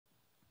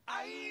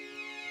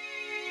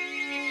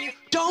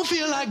Don't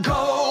feel like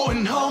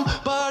going home,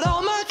 but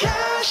all my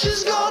cash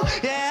is gone.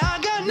 Yeah,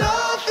 I got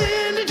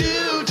nothing to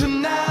do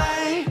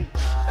tonight.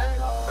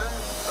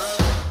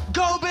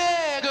 Go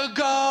big or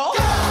go.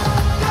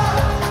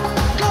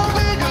 Go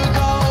big or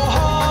go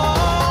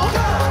home.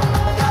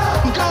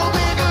 Go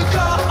big or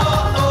go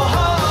home.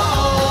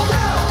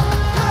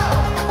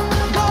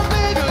 Go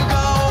big or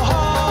go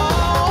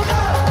home.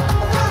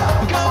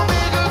 Go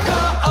big or go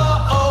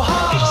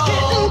home. It's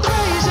getting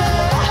crazy.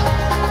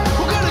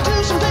 We're gonna do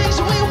some things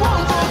that we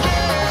won't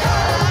forget.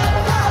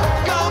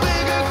 Go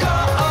big or go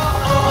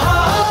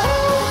home.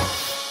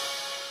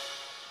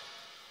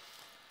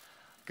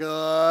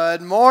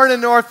 Good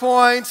morning, North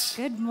Point.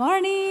 Good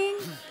morning.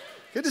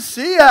 Good to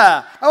see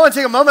ya. I want to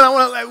take a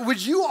moment.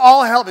 Would you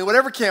all help me?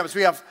 Whatever campus.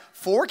 We have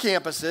 4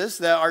 campuses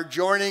that are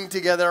joining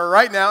together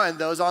right now, and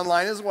those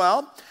online as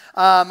well.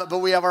 But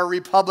we have our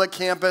Republic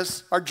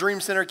campus, our Dream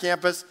Center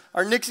campus,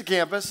 our Nixa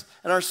campus,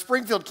 and our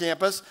Springfield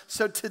campus.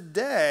 So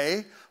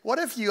today, what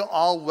if you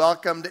all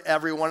welcomed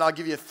everyone? I'll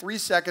give you 3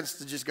 seconds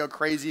to just go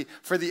crazy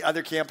for the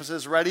other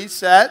campuses. Ready,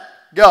 set,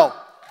 go.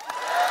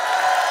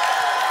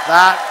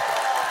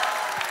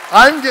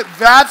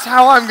 That's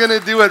how I'm going to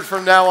do it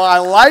from now on. I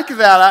like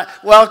that.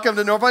 Welcome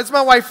to North Point. It's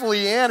my wife,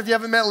 Leanne. If you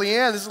haven't met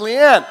Leanne, this is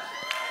Leanne.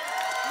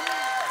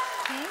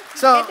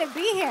 So, good to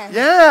be here.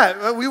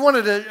 Yeah, we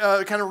wanted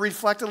to kind of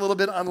reflect a little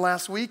bit on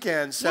last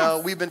weekend. So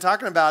we've been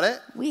talking about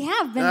it. We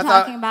have been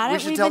talking about it. We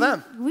should tell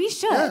them. We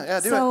should. Yeah,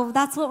 do it. So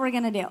that's what we're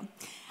going to do.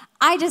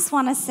 We just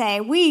want to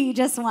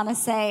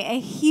say a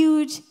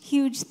huge,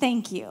 huge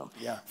thank you.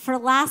 Yeah. For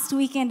last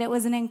weekend. It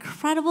was an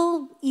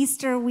incredible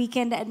Easter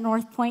weekend at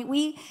North Point.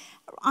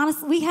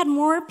 Honestly, we had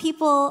more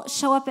people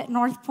show up at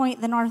North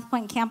Point, the North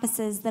Point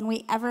campuses, than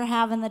we ever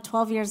have in the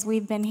 12 years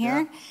we've been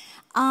here.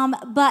 Yeah.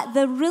 But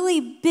the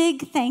really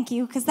big thank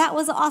you, because that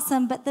was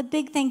awesome, but the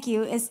big thank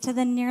you is to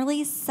the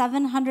nearly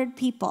 700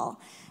 people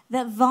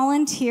that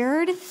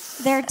volunteered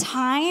their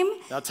time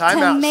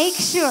to make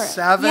sure.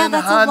 700. Yeah,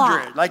 that's a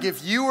lot. Like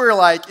if you were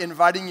like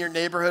inviting your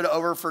neighborhood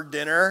over for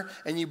dinner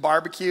and you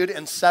barbecued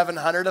and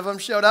 700 of them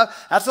showed up,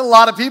 that's a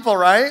lot of people,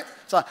 right?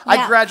 So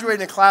I graduated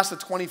in a class of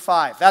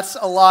 25. That's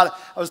a lot.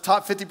 I was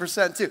top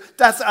 50% too.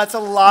 That's a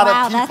lot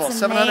of people. That's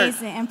 700.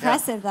 Amazing.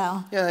 Impressive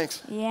though. Yeah,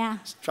 thanks. Yeah.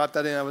 Just drop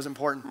that in. That was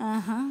important.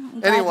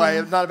 Uh-huh. Anyway,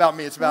 it's not about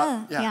me. It's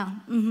about,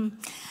 Mm-hmm.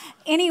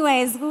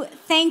 Anyways,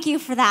 thank you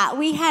for that.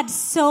 We had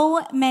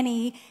so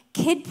many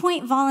Kid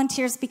Point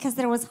volunteers because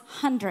there was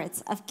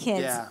hundreds of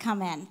kids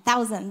come in,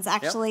 thousands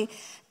actually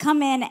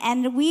come in,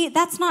 and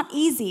that's not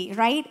easy,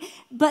 right?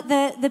 But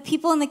the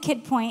people in the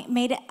Kid Point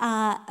made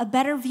a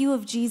better view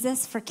of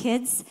Jesus for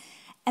kids,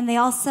 and they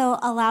also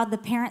allowed the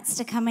parents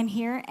to come in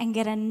here and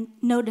get a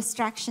no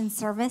distraction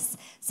service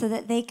so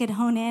that they could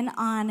hone in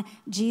on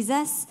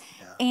Jesus.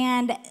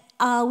 And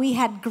we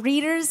had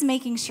greeters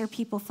making sure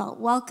people felt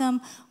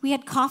welcome. We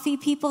had coffee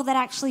people that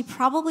actually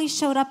probably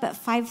showed up at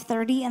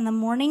 5:30 in the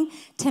morning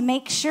to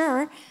make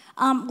sure,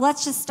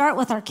 let's just start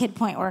with our Kid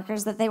Point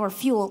workers, that they were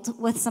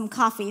fueled with some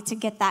coffee to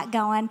get that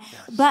going.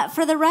 Yes. But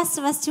for the rest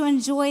of us to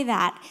enjoy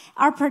that,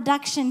 our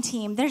production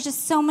team, there's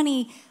just so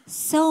many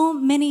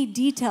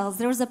details.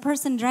 There was a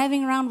person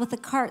driving around with a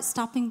cart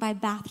stopping by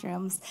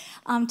bathrooms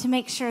to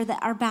make sure that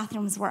our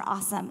bathrooms were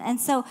awesome. And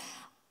so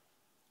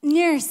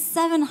near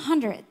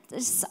 700.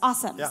 It's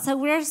awesome. Yeah. So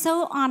we're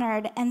so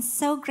honored and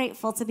so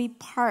grateful to be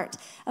part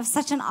of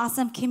such an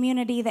awesome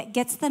community that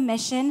gets the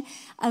mission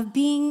of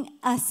being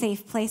a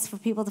safe place for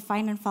people to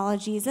find and follow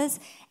Jesus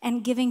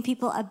and giving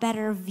people a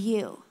better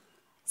view.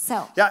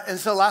 So and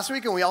so last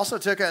weekend we also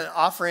took an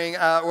offering.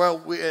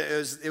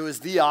 It was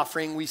the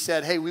offering. We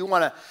said, hey, we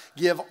want to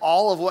give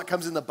all of what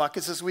comes in the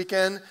buckets this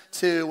weekend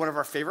to one of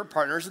our favorite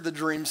partners at the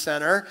Dream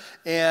Center,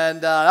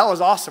 and that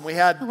was awesome. We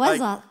had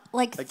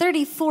like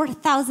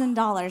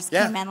 $34,000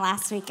 came in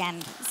last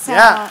weekend. So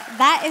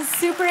that is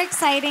super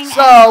exciting.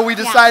 So we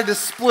decided to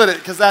split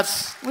it because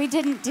we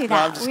didn't do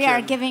that. We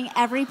are giving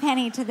every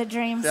penny to the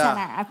Dream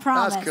Center. I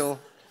promise. That's cool.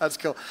 That's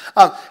cool.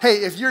 Hey,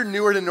 if you're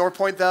newer to North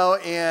Point, though,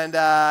 and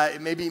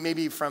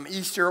maybe from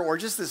Easter or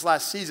just this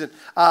last season,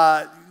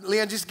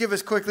 Leanne, just give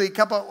us quickly a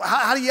couple.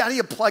 How do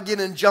you plug in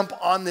and jump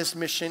on this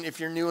mission if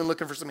you're new and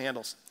looking for some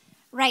handles?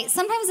 Right.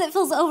 Sometimes it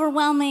feels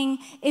overwhelming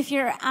if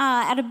you're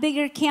at a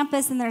bigger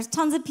campus and there's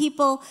tons of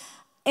people.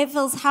 It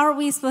feels, how are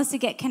we supposed to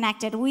get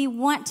connected? We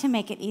want to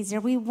make it easier.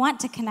 We want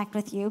to connect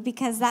with you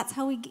because that's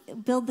how we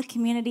build the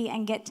community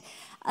and get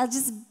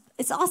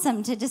it's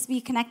awesome to just be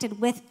connected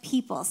with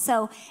people.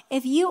 So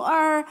if you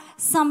are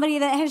somebody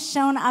that has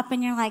shown up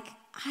and you're like,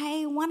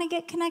 I want to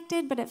get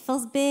connected, but it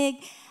feels big,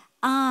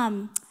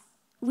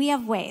 we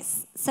have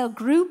ways. So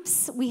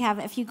groups,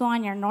 if you go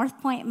on your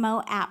North Point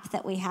Mo app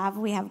that we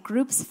have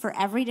groups for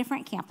every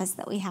different campus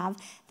that we have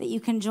that you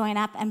can join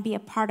up and be a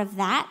part of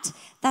that.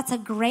 That's a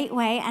great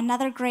way.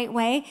 Another great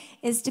way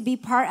is to be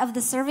part of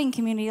the serving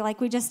community like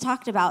we just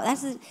talked about.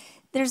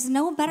 there's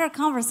no better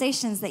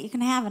conversations that you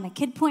can have in a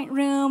Kid Point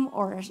room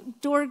or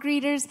door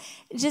greeters.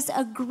 Just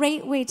a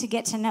great way to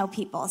get to know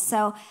people.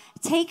 So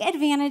take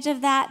advantage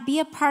of that. Be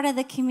a part of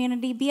the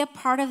community. Be a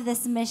part of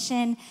this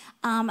mission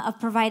of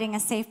providing a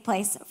safe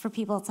place for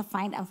people to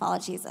find and follow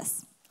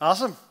Jesus.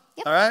 Awesome.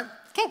 Yep. All right.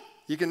 Okay.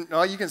 You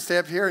can stay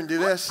up here and do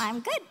this.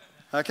 I'm good.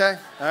 Okay.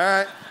 All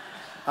right.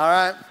 All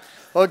right.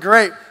 Well,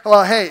 great.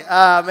 Well, hey,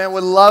 man,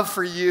 would love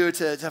for you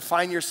to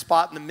find your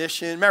spot in the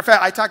mission. Matter of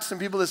fact, I talked to some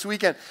people this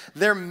weekend.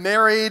 They're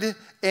married,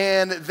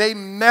 and they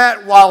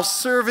met while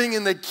serving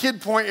in the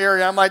Kid Point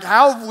area. I'm like,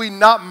 how have we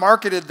not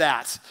marketed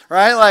that,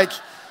 right? Like,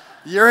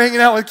 you're hanging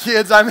out with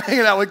kids, I'm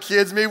hanging out with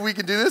kids. Maybe we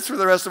can do this for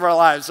the rest of our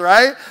lives,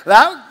 right?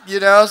 But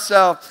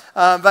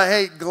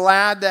hey,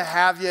 glad to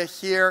have you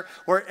here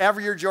wherever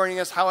you're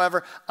joining us.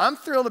 However, I'm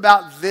thrilled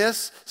about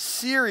this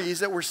series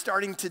that we're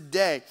starting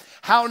today,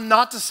 How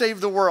Not to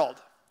Save the World,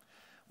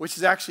 which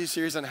is actually a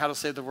series on how to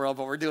save the world,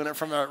 but we're doing it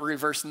from a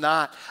reverse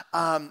knot.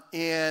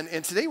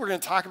 And today we're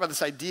going to talk about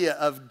this idea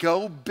of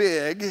go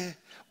big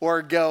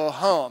or go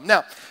home.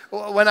 Now,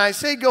 when I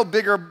say go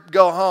big or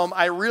go home,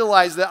 I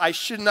realize that I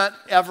should not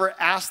ever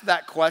ask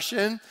that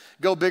question,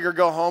 go big or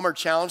go home, or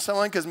challenge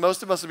someone, because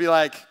most of us would be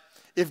like,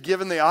 if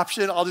given the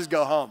option, I'll just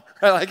go home.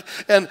 Right?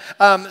 But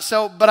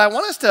I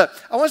want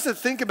us to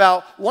think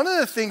about one of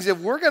the things, if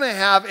we're going to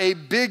have a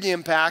big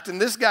impact,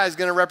 and this guy is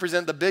going to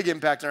represent the big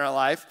impact in our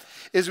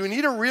life, is we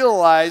need to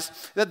realize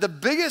that the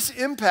biggest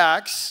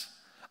impacts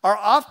are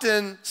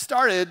often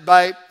started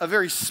by a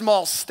very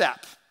small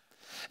step.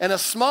 And a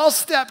small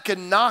step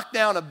can knock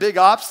down a big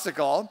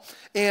obstacle.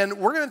 And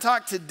we're going to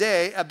talk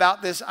today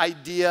about this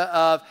idea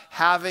of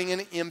having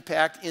an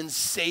impact in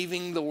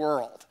saving the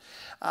world.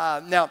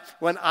 Now,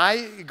 when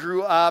I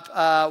grew up,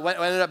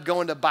 ended up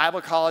going to Bible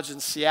college in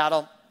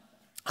Seattle,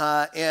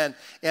 and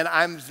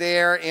I'm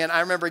there, and I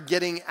remember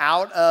getting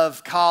out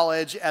of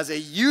college as a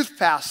youth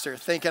pastor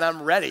thinking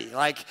I'm ready.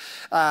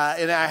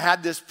 And I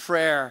had this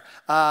prayer,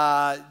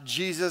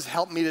 Jesus,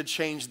 help me to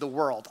change the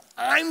world.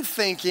 I'm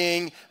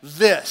thinking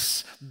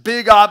this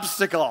big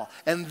obstacle,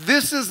 and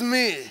this is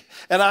me.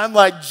 And I'm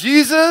like,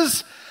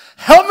 Jesus,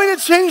 help me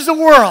to change the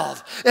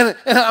world. And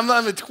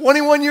I'm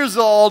 21 years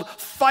old,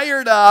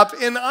 fired up,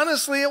 and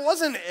honestly, it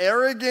wasn't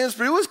arrogance,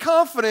 but it was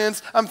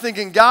confidence. I'm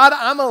thinking, God,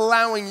 I'm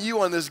allowing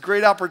you on this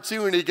great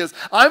opportunity because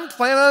I'm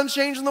planning on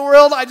changing the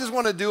world. I just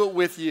want to do it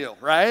with you,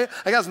 right?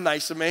 Like, that's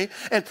nice of me.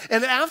 And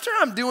after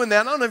I'm doing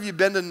that, I don't know if you've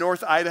been to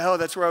North Idaho.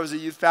 That's where I was a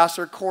youth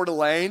pastor, Coeur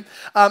d'Alene.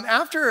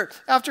 After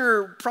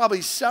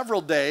probably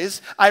several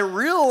days, I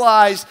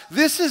realized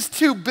this is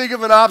too big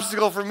of an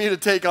obstacle for me to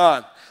take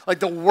on. Like,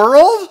 the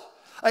world?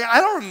 I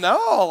don't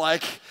know.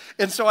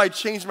 And so I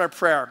changed my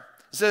prayer.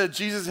 Instead of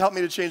Jesus help me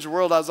to change the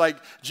world, I was like,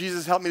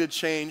 Jesus help me to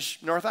change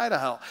North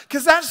Idaho.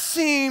 Because that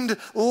seemed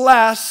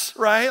less,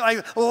 right?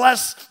 Like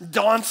less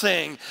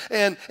daunting.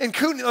 And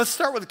Kootenai, let's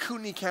start with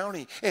Kootenai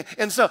County.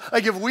 And so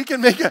if we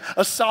can make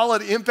a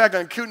solid impact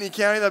on Kootenai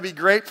County, that'd be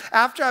great.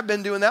 After I've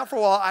been doing that for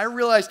a while, I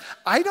realized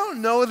I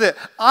don't know that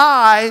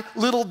I,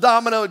 little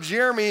Domino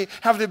Jeremy,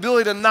 have the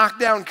ability to knock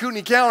down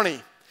Kootenai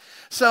County.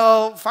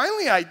 So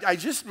finally,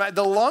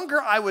 the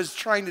longer I was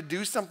trying to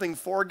do something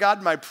for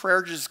God, my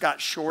prayer just got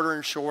shorter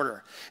and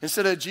shorter.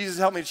 Instead of Jesus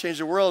help me to change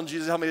the world and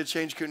Jesus help me to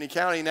change Kootenai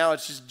County, now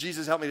it's just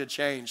Jesus help me to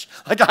change.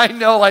 I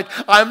know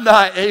I'm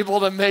not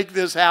able to make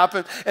this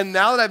happen. And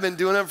now that I've been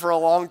doing it for a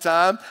long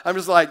time, I'm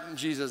just like,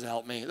 Jesus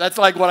help me. That's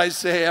what I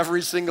say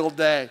every single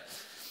day.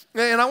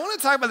 And I want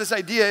to talk about this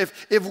idea,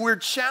 if we're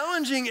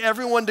challenging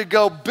everyone to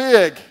go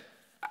big,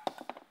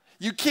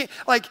 you can't,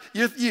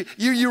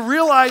 you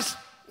realize,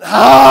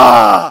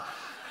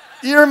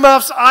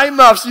 earmuffs, eye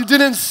muffs, you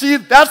didn't see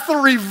it. That's the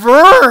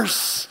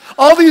reverse.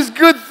 All these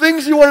good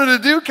things you wanted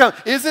to do come.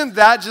 Isn't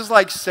that just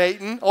like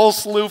Satan, old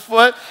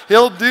Slewfoot?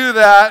 He'll do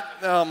that.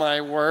 Oh, my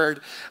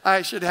word.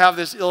 I should have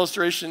this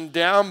illustration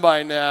down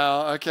by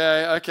now.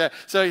 Okay.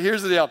 So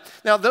here's the deal.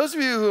 Now, those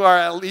of you who are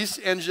at least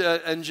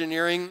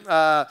engineering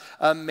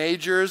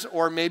majors,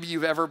 or maybe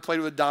you've ever played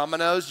with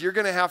dominoes, you're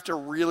going to have to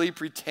really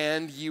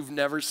pretend you've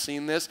never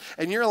seen this.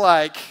 And you're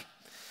like,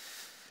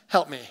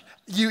 help me.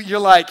 You're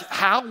like,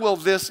 how will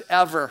this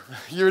ever?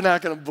 You're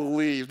not going to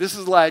believe. This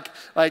is like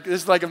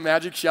a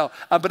magic show,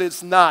 but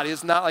it's not.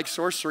 It's not like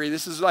sorcery.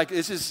 This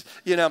is.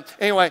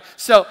 Anyway,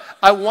 so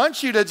I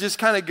want you to just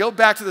kind of go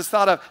back to this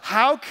thought of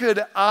how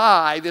could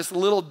I, this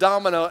little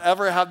domino,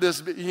 ever have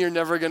this? You're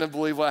never going to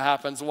believe what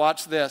happens.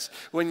 Watch this.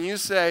 When you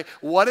say,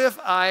 what if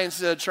I,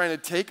 instead of trying to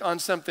take on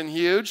something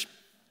huge,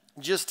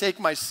 just take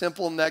my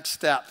simple next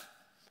step?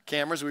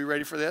 Cameras, are we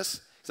ready for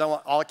this? Because I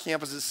want all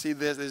campuses to see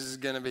this. This is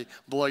going to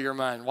blow your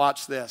mind.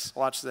 Watch this.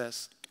 Watch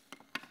this.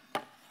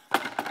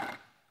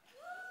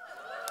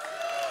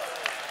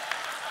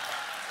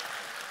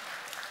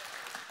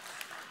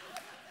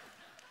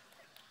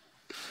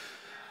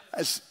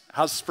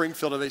 How's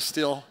Springfield? Are they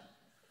still?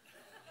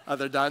 Oh,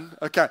 they're done?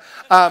 Okay.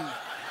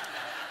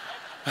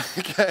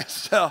 Okay,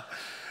 so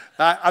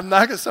I'm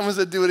not going to, someone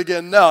said do it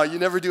again. No, you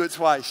never do it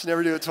twice. You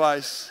never do it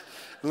twice.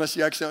 Unless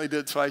you accidentally did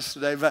it twice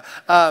today. But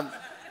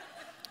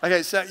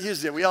okay, so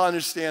here's it. We all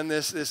understand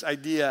this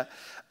idea.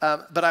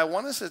 But I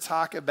want us to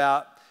talk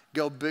about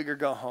go big or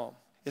go home.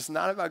 It's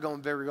not about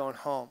going big or going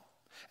home.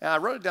 And I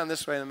wrote it down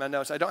this way in my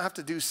notes. I don't have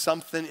to do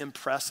something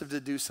impressive to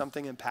do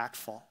something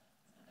impactful.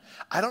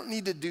 I don't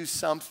need to do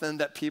something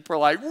that people are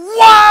like,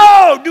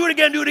 whoa, do it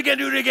again, do it again,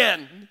 do it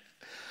again,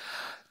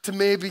 to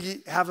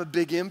maybe have a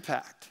big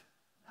impact.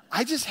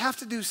 I just have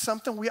to do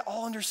something we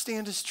all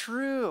understand is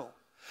true.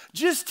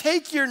 Just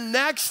take your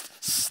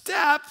next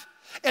step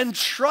and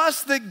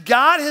trust that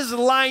God has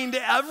aligned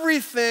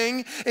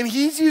everything, and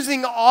he's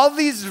using all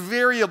these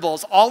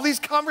variables, all these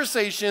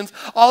conversations,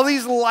 all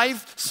these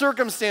life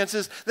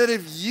circumstances that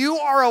if you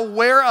are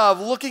aware of,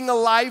 looking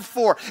alive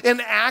for,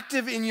 and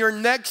active in your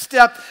next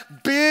step,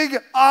 big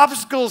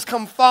obstacles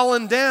come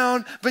falling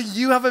down, but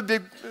you have a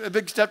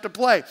big step to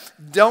play.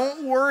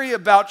 Don't worry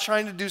about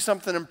trying to do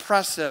something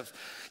impressive.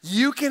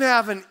 You can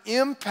have an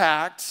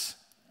impact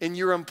in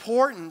your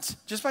importance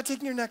just by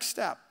taking your next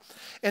step.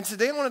 And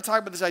today I want to talk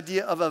about this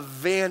idea of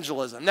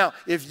evangelism. Now,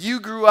 if you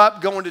grew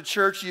up going to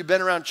church, you've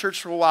been around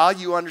church for a while,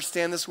 you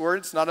understand this word.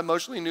 It's not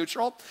emotionally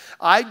neutral.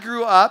 I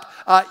grew up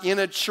in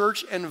a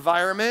church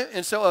environment,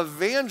 and so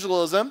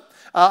evangelism,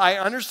 I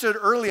understood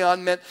early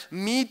on, meant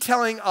me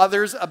telling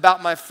others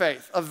about my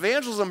faith.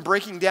 Evangelism,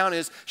 breaking down,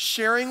 is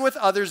sharing with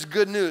others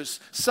good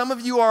news. Some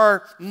of you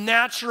are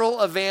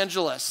natural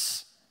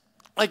evangelists.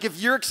 Like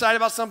if you're excited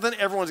about something,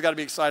 everyone's got to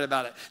be excited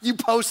about it. You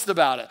post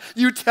about it.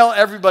 You tell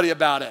everybody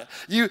about it.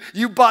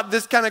 You bought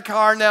this kind of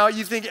car now.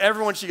 You think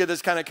everyone should get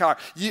this kind of car.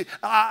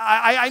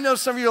 I know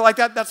some of you are like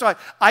that. That's why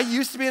I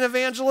used to be an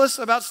evangelist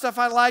about stuff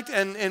I liked.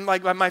 And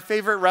like my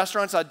favorite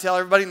restaurants, I'd tell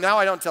everybody. Now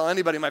I don't tell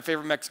anybody my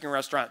favorite Mexican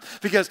restaurant.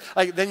 Because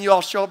like then you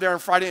all show up there on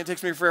Friday and it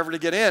takes me forever to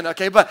get in.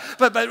 Okay, but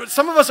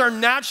some of us are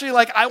naturally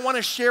like, I want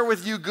to share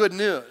with you good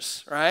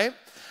news, right?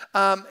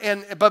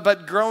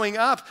 But growing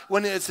up,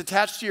 when it's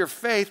attached to your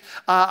faith,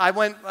 I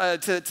went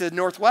to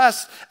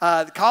Northwest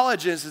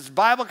colleges. It's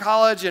Bible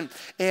college,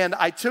 and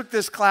I took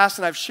this class,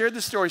 and I've shared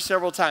this story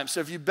several times.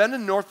 So if you've been to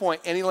North Point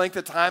any length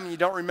of time and you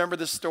don't remember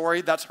this story,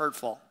 that's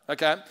hurtful.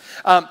 Okay,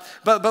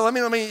 but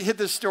let me hit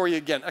this story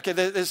again. Okay,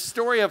 this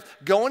story of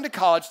going to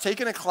college,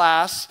 taking a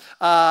class,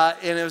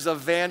 and it was an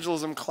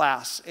evangelism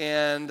class.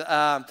 And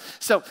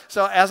so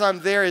as I'm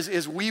there,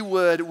 is we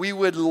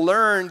would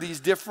learn these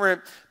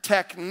different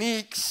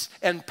techniques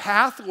and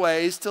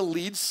pathways to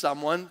lead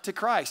someone to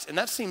Christ, and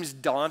that seems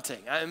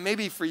daunting.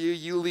 Maybe for you,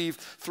 you lead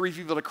 3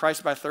 people to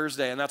Christ by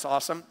Thursday, and that's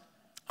awesome.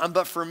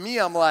 But for me,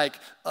 I'm like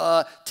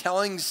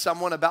telling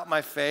someone about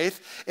my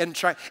faith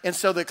and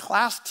so the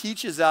class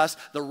teaches us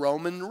the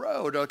Roman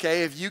road,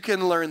 okay? If you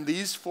can learn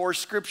these 4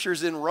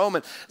 scriptures in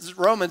Romans,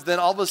 then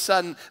all of a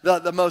sudden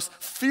the most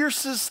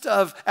fiercest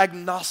of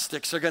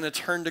agnostics are going to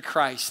turn to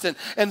Christ.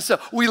 And so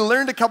we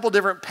learned a couple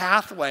different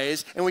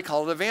pathways, and we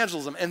call it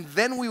evangelism. And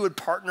then we would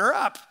partner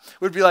up.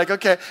 We'd be like,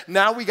 okay,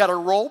 now we got a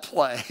role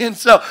play. And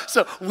so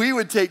we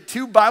would take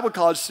 2 Bible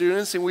college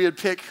students, and we would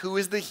pick who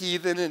is the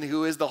heathen and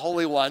who is the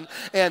Holy One.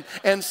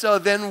 And so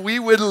then we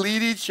would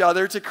lead each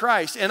other to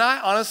Christ. And I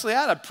honestly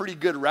had a pretty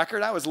good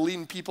record. I was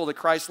leading people to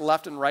Christ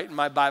left and right in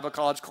my Bible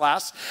college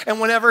class.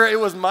 And whenever it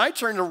was my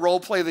turn to role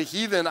play the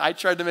heathen, I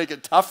tried to make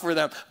it tough for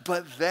them.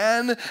 But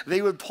then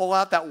they would pull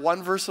out that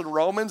one verse in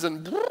Romans,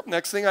 and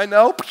next thing I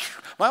know,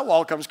 my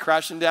wall comes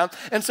crashing down.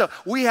 And so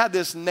we had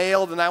this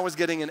nailed, and I was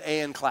getting an A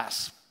in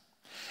class.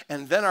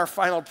 And then our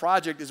final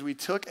project is we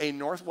took a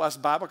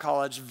Northwest Bible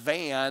College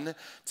van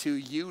to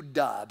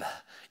UW,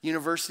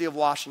 University of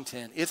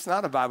Washington. It's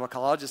not a Bible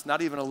college. It's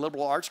not even a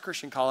liberal arts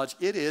Christian college.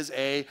 It is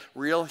a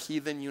real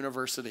heathen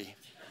university.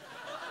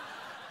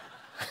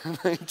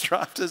 They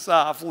dropped us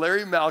off.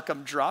 Larry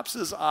Malcolm drops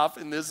us off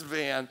in this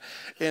van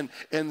and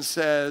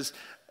says,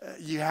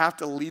 you have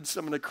to lead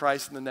someone to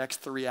Christ in the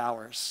next 3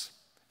 hours.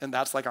 And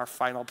that's like our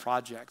final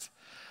project.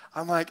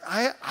 I'm like,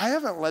 I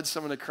haven't led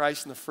someone to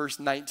Christ in the first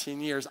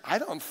 19 years. I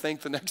don't think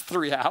the next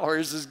 3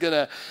 hours is going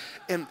to,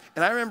 and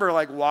I remember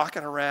like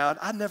walking around.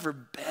 I'd never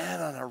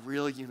been on a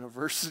real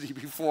university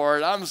before,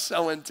 and I'm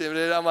so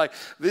intimidated. I'm like,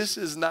 this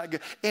is not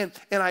good. And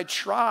I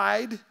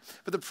tried,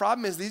 but the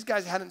problem is these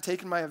guys hadn't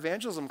taken my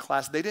evangelism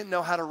class. They didn't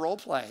know how to role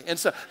play. And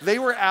so they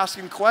were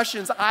asking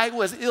questions I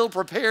was ill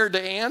prepared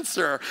to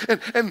answer.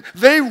 And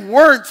they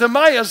weren't, to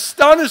my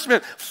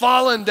astonishment,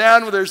 falling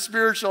down with their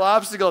spiritual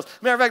obstacles.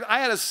 Matter of fact, I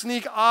had to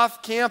sneak off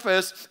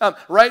campus,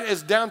 right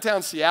as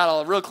downtown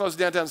Seattle, real close to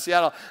downtown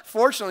Seattle.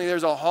 Fortunately,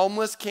 there's a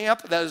homeless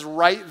camp that is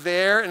right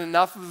there, and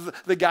enough of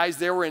the guys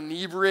there were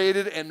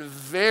inebriated and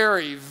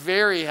very,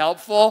 very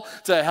helpful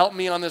to help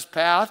me on this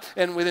path.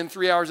 And within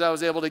 3 hours, I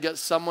was able to get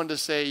someone to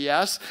say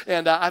yes.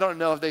 And I don't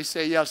know if they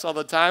say yes all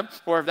the time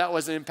or if that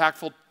was an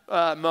impactful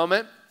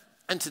moment.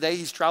 And today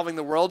he's traveling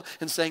the world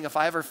and saying, if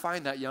I ever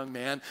find that young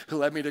man who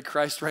led me to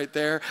Christ right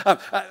there,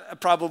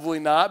 probably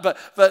not.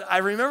 But I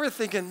remember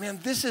thinking, man,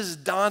 this is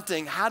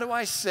daunting. How do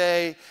I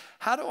say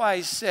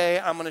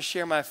I'm going to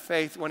share my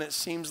faith when it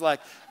seems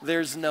like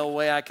there's no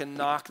way I can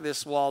knock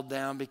this wall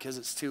down because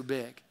it's too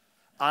big?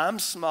 I'm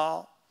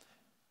small.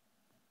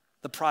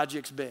 The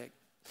project's big.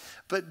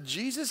 But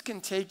Jesus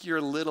can take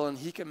your little and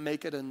he can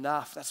make it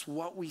enough. That's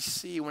what we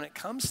see when it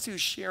comes to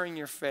sharing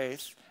your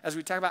faith. As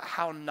we talk about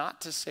how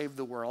not to save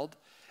the world,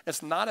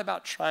 it's not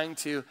about trying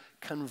to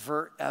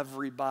convert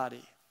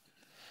everybody.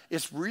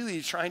 It's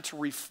really trying to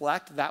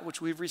reflect that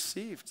which we've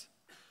received.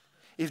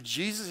 If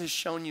Jesus has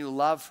shown you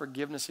love,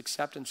 forgiveness,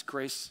 acceptance,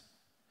 grace,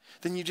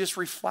 then you just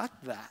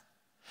reflect that.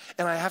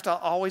 And I have to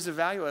always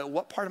evaluate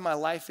what part of my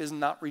life is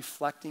not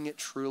reflecting it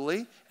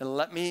truly, and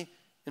let me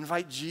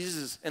invite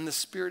Jesus and the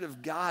Spirit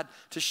of God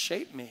to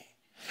shape me.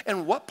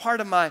 And what part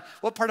of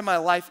my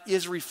life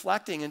is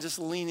reflecting, and just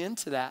lean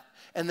into that.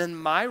 And then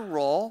my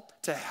role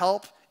to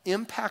help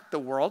impact the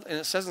world, and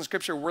it says in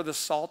Scripture, we're the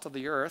salt of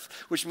the earth,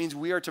 which means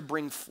we are to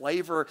bring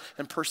flavor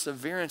and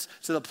perseverance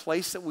to the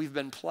place that we've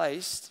been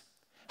placed.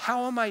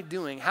 How am I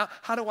doing?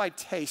 How do I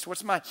taste?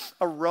 What's my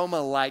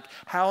aroma like?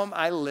 How am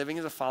I living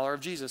as a follower of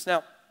Jesus?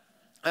 Now,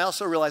 I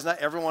also realize not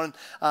everyone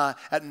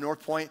at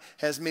North Point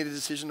has made a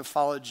decision to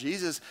follow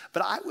Jesus,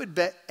 but I would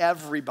bet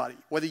everybody,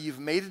 whether you've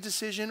made a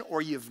decision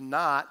or you've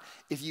not,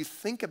 if you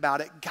think about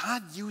it,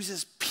 God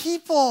uses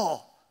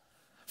people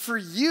for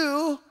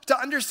you to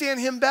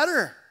understand him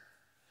better.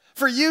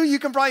 For you, you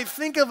can probably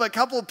think of a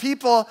couple of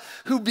people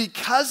who,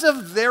 because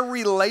of their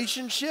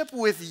relationship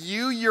with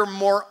you, you're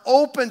more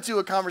open to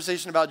a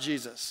conversation about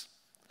Jesus.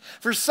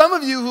 For some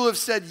of you who have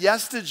said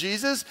yes to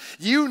Jesus,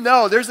 you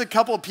know there's a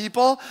couple of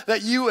people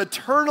that you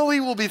eternally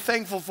will be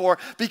thankful for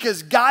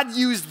because God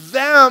used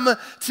them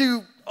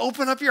to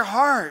open up your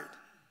heart.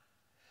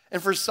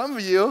 And for some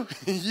of you,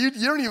 you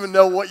don't even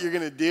know what you're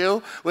going to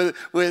do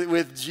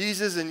with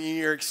Jesus, and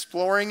you're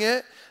exploring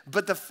it.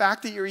 But the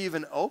fact that you're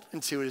even open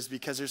to it is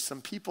because there's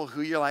some people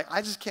who you're like,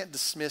 I just can't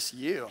dismiss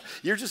you.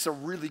 You're just a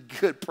really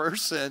good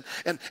person,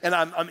 and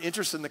I'm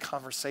interested in the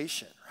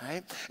conversation,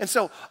 right? And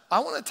so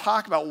I want to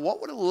talk about what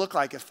would it look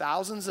like if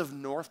thousands of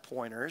North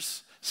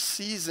Pointers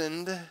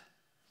seasoned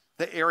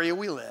the area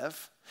we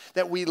live,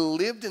 that we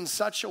lived in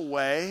such a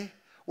way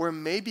where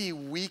maybe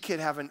we could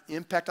have an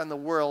impact on the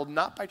world,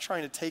 not by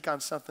trying to take on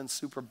something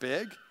super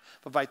big,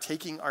 but by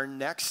taking our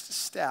next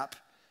step,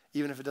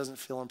 even if it doesn't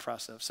feel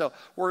impressive. So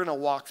we're going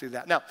to walk through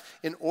that. Now,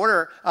 in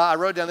order, I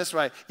wrote down this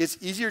way. It's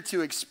easier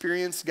to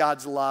experience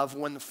God's love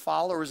when the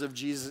followers of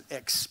Jesus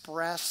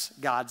express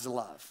God's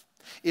love.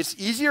 It's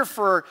easier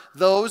for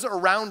those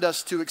around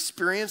us to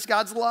experience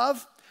God's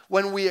love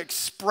when we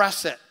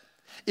express it.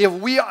 If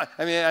we are,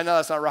 I know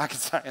that's not rocket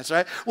science,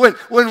 right?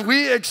 When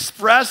we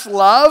express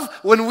love,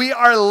 when we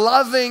are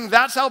loving,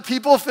 that's how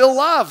people feel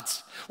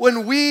loved.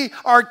 When we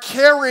are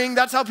caring,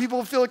 that's how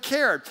people feel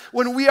cared.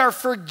 When we are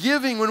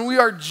forgiving, when we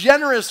are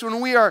generous, when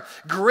we are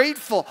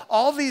grateful,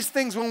 all these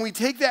things, when we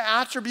take the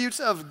attributes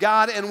of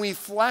God and we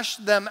flesh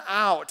them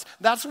out,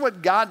 that's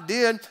what God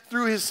did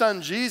through his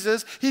son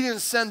Jesus. He didn't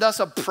send us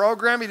a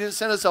program. He didn't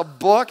send us a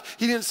book.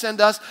 He didn't send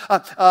us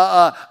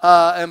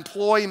an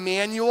employee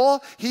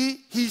manual. He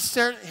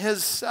sent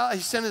his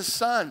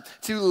son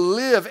to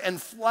live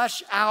and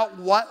flesh out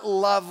what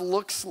love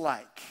looks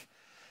like.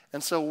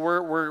 And so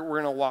we're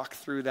going to walk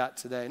through that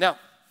today. Now,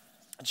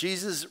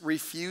 Jesus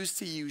refused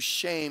to use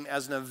shame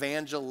as an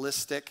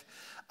evangelistic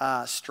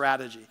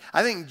strategy.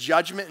 I think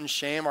judgment and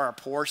shame are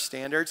poor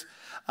standards.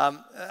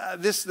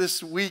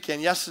 This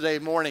weekend, yesterday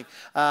morning,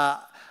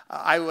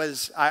 I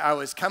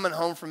was coming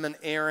home from an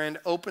errand,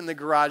 opened the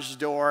garage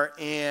door,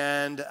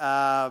 and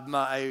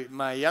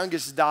my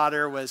youngest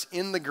daughter was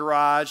in the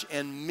garage,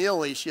 and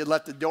Millie, she had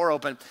left the door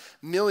open.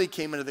 Millie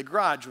came into the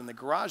garage. When the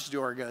garage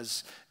door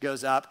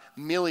goes up,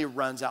 Millie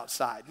runs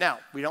outside. Now,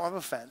 we don't have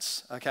a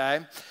fence, okay?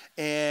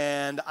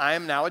 And I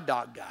am now a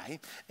dog guy,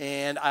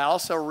 and I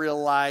also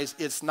realize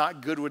it's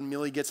not good when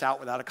Millie gets out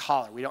without a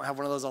collar. We don't have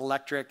one of those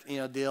electric,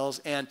 deals,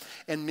 and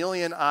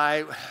Millie and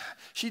I,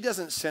 she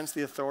doesn't sense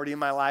the authority in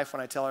my life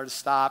when I tell her to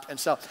stop, and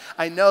so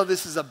I know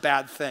this is a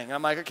bad thing.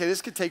 I'm like, okay,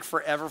 this could take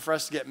forever for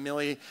us to get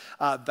Millie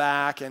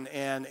back, and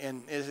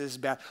it is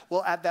bad.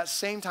 Well, at that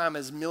same time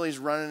as Millie's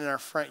running in our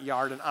front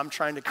yard, and I'm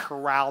trying to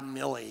corral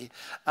Millie,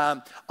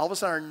 all of a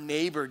sudden our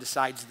neighbor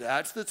decides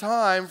that's the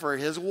time for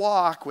his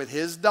walk with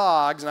his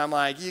dogs, and I'm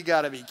like, you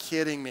got to be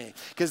kidding me,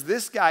 because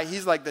this guy,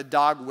 he's like the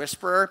dog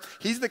whisperer.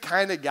 He's the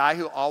kind of guy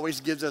who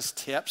always gives us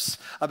tips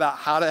about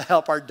how to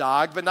help our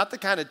dog, but not the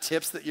kind of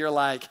tips that you're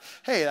like,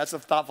 hey, that's a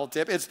thoughtful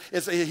tip.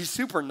 He's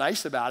super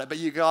nice about it, but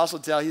you can also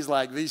tell he's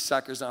like, these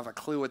suckers don't have a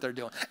clue what they're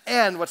doing.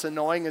 And what's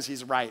annoying is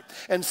he's right.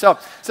 And so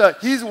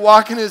he's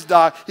walking his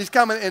dog. He's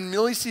coming, and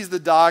Millie sees the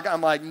dog.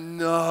 I'm like,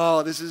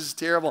 no, this is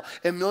terrible.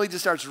 And Millie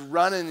just starts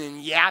running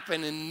and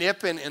yapping and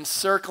nipping and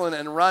circling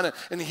and running.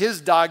 And his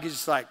dog is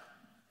just like,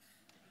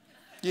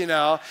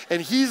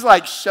 and he's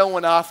like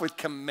showing off with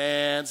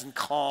commands and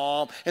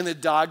calm, and the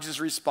dog's just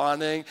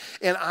responding.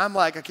 And I'm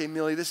like, okay,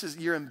 Millie,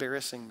 you're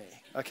embarrassing me.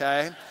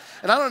 okay?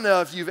 And I don't know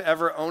if you've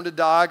ever owned a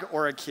dog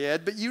or a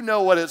kid, but you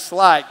know what it's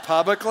like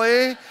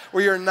publicly,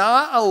 where you're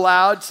not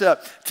allowed to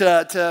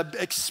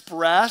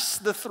express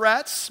the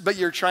threats, but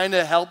you're trying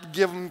to help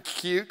give them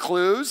cute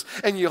clues,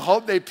 and you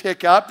hope they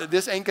pick up that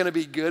this ain't gonna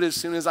be good as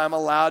soon as I'm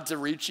allowed to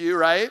reach you,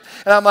 right?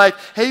 And I'm like,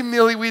 hey,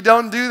 Millie, we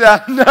don't do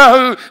that.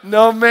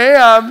 No,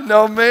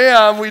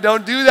 ma'am, we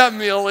don't do that,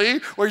 Millie.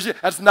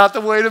 That's not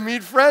the way to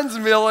meet friends,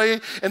 Millie.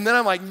 And then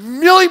I'm like,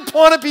 Millie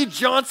Ponape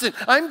Johnson,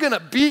 I'm gonna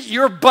beat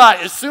your butt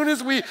as soon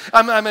as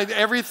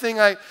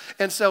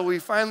and so we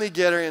finally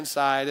get her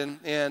inside,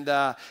 and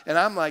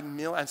I'm like,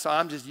 Millie, and so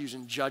I'm just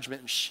using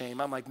judgment and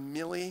shame. I'm like,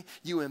 Millie,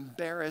 you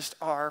embarrassed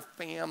our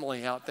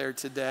family out there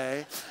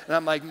today. And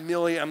I'm like,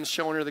 Millie, I'm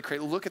showing her the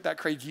crate. Look at that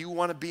crate. Do you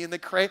want to be in the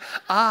crate?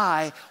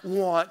 I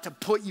want to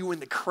put you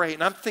in the crate.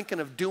 And I'm thinking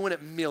of doing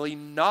it, Millie,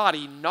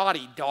 naughty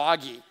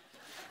doggy.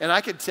 And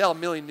I could tell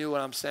Millie knew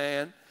what I'm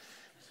saying.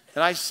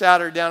 And I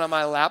sat her down on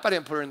my lap. I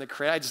didn't put her in the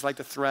crate. I just like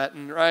to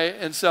threaten, right?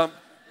 And so,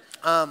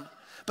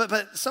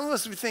 but some of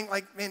us, we think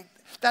like, man,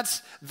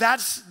 that's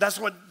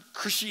what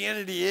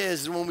Christianity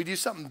is. When we do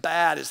something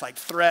bad, it's like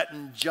threat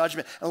and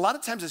judgment. And a lot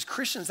of times as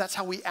Christians, that's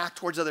how we act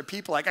towards other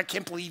people. Like, I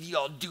can't believe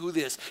y'all do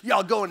this.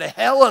 Y'all going to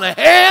hell in a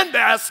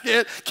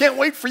handbasket. Can't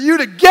wait for you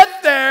to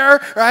get there,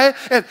 right?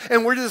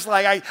 And we're just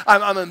like,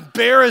 I'm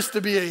embarrassed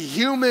to be a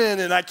human,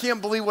 and I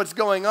can't believe what's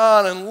going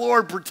on. And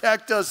Lord,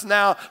 protect us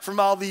now from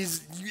all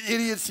these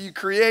idiots you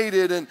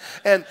created.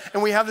 And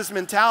we have this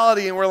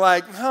mentality, and we're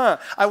like,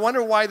 I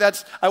wonder why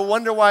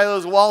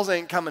those walls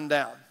ain't coming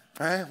down.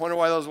 Right? Wonder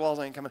why those walls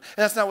ain't coming.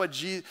 And that's not what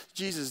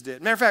Jesus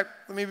did. Matter of fact,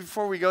 maybe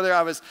before we go there,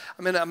 I'm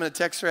in a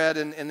text thread,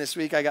 and this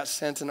week I got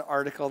sent an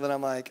article that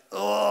I'm like,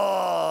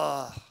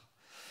 oh.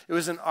 It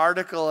was an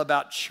article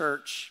about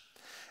church.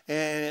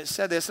 And it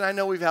said this, and I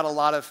know we've had a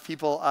lot of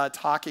people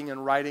talking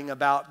and writing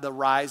about the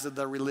rise of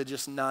the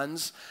religious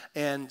nuns.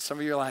 And some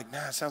of you are like,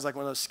 it sounds like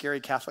one of those scary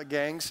Catholic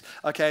gangs.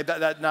 Okay,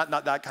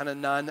 not that kind of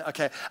nun.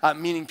 Okay,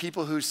 meaning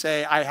people who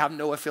say, I have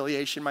no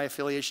affiliation, my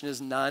affiliation is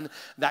none,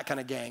 that kind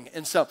of gang.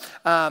 And so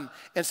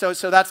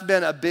that's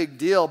been a big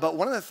deal. But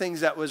one of the things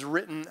that was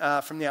written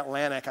from the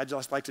Atlantic, I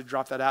just like to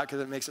drop that out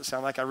because it makes it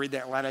sound like I read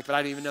the Atlantic, but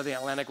I didn't even know the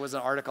Atlantic was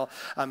an article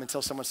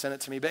until someone sent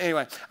it to me. But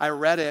anyway, I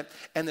read it,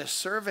 and the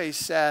survey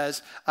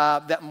says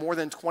that more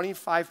than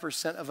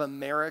 25% of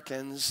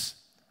Americans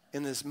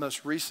in this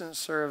most recent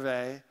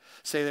survey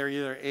say they're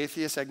either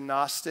atheist,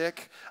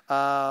 agnostic,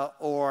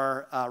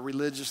 or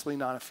religiously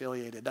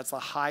non-affiliated. That's the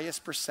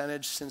highest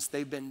percentage since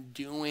they've been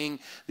doing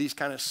these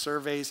kind of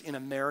surveys in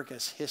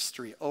America's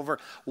history. Over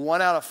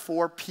 1 out of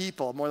 4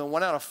 people, more than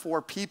 1 out of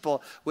 4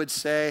 people would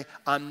say,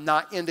 I'm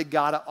not into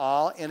God at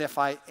all, and if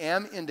I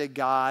am into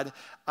God,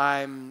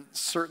 I'm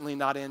certainly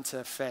not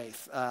into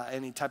faith,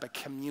 any type of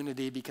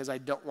community, because I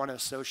don't want to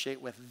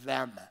associate with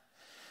them.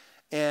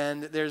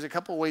 And there's a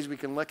couple ways we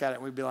can look at it,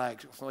 and we'd be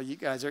like, well, you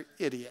guys are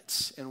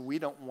idiots, and we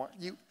don't want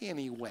you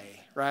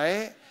anyway,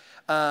 right?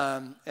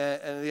 And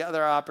the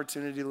other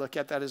opportunity to look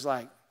at that is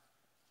like,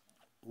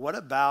 what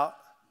about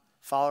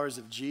followers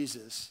of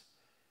Jesus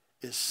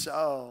is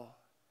so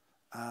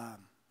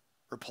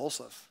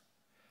repulsive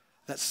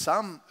that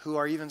some who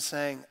are even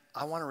saying,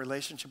 I want a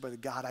relationship with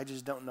God, I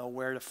just don't know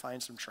where to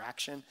find some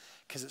traction,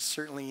 because it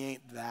certainly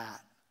ain't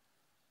that.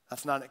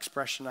 That's not an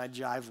expression I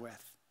jive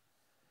with.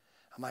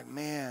 I'm like,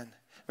 man.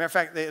 Matter of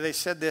fact, they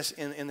said this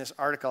in this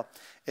article.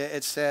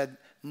 It said,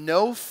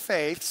 no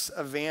faith's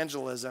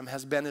evangelism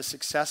has been as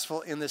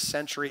successful in this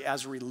century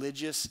as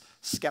religious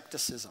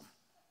skepticism.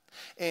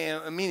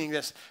 And meaning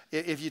this,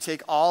 if you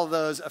take all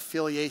those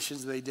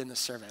affiliations that they did in the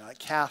survey, like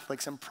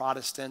Catholics and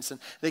Protestants, and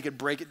they could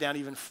break it down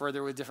even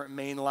further with different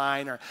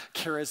mainline or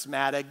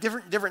charismatic,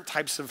 different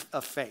types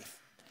of faith.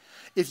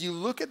 If you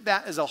look at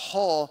that as a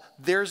whole,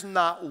 there's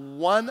not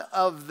one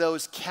of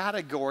those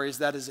categories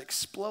that is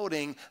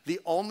exploding. The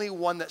only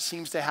one that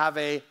seems to have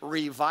a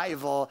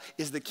revival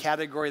is the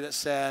category that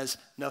says,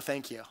 no,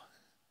 thank you.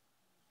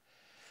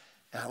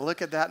 And I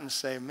look at that and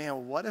say,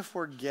 man, what if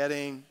we're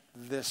getting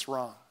this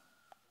wrong?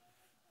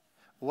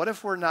 What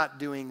if we're not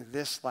doing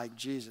this like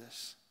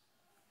Jesus?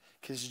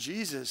 Because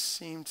Jesus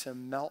seemed to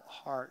melt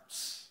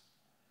hearts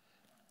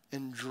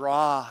and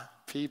draw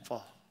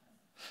people.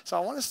 So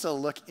I want us to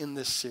look in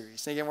this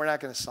series. And again, we're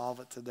not going to solve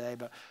it today,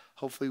 but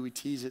hopefully we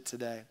tease it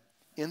today.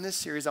 In this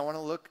series, I want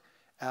to look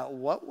at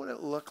what would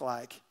it look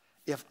like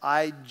if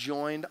I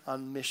joined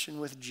on mission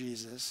with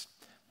Jesus,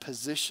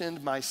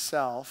 positioned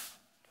myself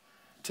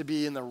to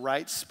be in the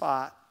right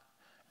spot,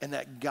 and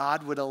that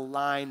God would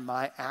align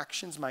my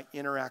actions, my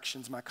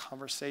interactions, my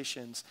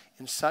conversations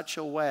in such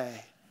a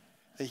way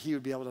that he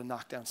would be able to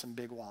knock down some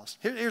big walls.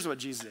 Here's what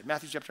Jesus did.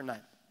 Matthew chapter 9.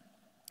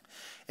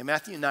 In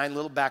Matthew 9,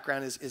 little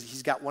background is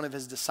he's got one of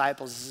his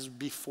disciples. This is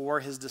before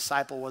his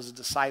disciple was a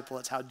disciple.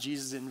 It's how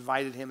Jesus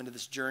invited him into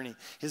this journey.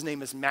 His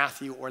name is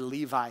Matthew or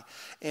Levi.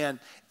 And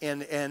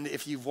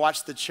if you've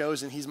watched The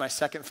Chosen, he's my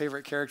second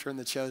favorite character in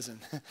The Chosen.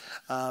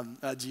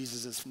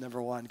 Jesus is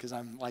number one because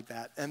I'm like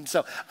that. And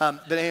so,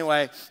 but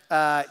anyway,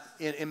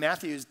 in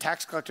Matthew's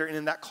tax collector, and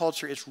in that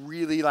culture, it's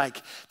really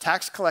like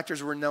tax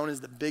collectors were known as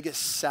the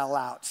biggest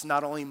sellouts,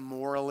 not only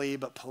morally,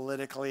 but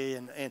politically.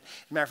 And as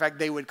a matter of fact,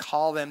 they would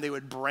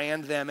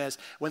brand them as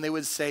when they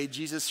would say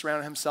Jesus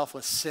surrounded himself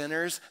with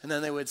sinners, and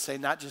then they would say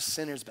not just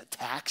sinners, but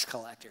tax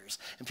collectors.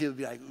 And people would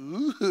be like,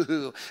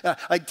 ooh.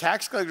 Like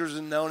tax collectors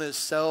are known as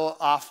so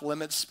off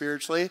limits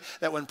spiritually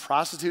that when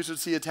prostitutes would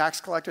see a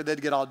tax collector,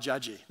 they'd get all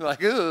judgy. They're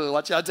like, ooh,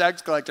 watch out,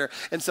 tax collector.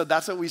 And so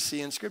that's what we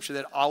see in Scripture,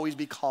 that always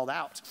be called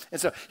out.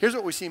 And so here's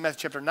what we see in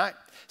Matthew chapter 9. It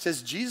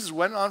says, Jesus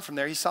went on from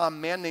there. He saw a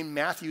man named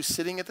Matthew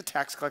sitting at the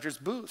tax collector's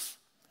booth.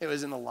 It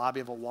was in the lobby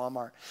of a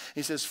Walmart.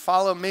 He says,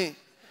 follow me,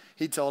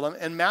 he told him.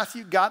 And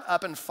Matthew got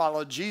up and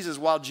followed Jesus.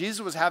 While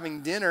Jesus was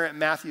having dinner at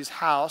Matthew's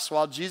house,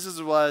 while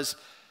Jesus was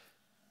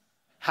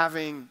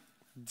having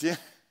dinner,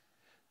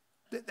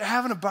 they're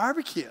having a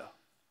barbecue.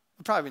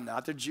 Probably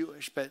not, they're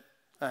Jewish, but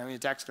I mean, the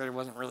tax collector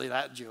wasn't really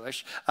that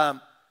Jewish.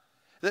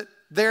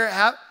 They're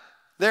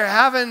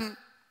having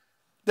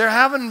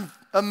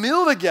a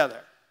meal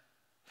together.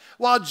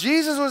 While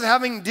Jesus was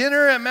having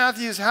dinner at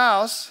Matthew's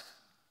house,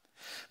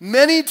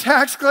 many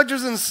tax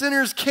collectors and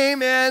sinners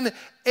came in,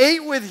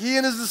 ate with he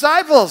and his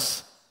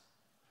disciples.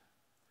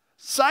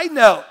 Side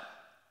note,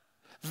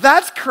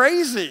 that's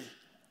crazy.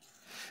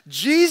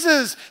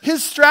 Jesus,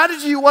 his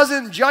strategy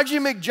wasn't Judgy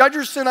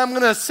McJudgerson, I'm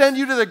going to send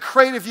you to the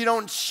crate if you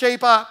don't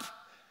shape up.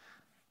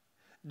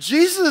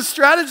 Jesus'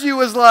 strategy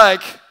was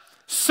like,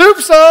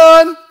 soup's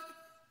on.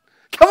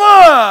 Come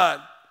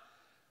on.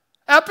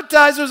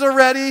 Appetizers are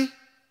ready.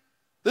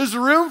 There's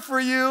room for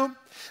you.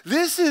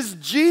 This is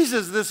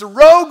Jesus, this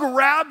rogue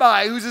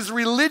rabbi who's this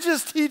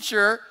religious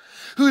teacher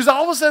who's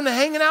all of a sudden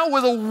hanging out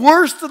with the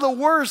worst of the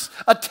worst,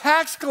 a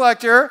tax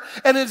collector,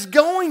 and it's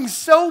going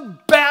so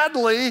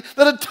badly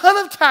that a ton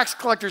of tax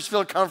collectors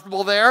feel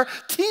comfortable there.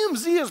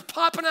 TMZ is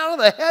popping out of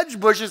the hedge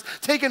bushes,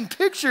 taking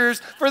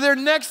pictures for their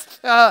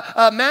next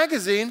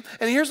magazine.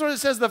 And here's what it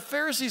says. The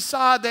Pharisees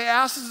saw it. They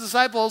asked his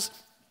disciples,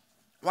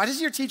 why does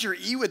your teacher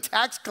eat with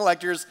tax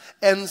collectors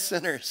and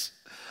sinners?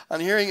 On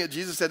hearing it,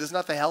 Jesus said, it's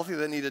not the healthy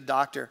that need a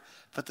doctor,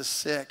 but the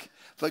sick.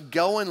 But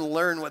go and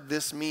learn what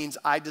this means.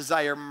 I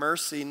desire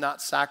mercy,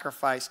 not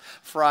sacrifice,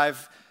 for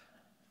I've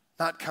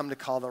not come to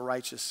call the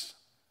righteous,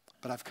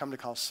 but I've come to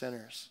call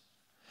sinners.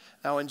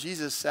 Now, when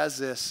Jesus says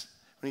this,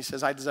 when he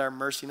says, I desire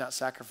mercy, not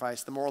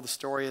sacrifice, the moral of the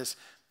story is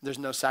there's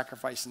no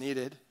sacrifice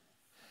needed.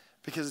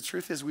 Because the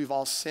truth is we've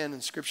all sinned,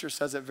 and Scripture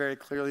says it very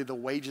clearly, the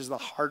wages, the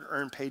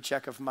hard-earned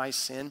paycheck of my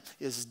sin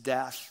is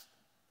death.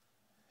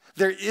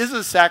 There is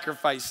a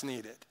sacrifice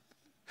needed.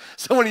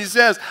 So when he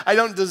says, I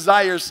don't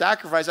desire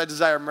sacrifice, I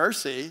desire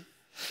mercy,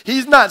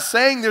 he's not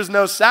saying there's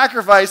no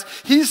sacrifice.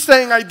 He's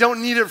saying I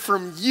don't need it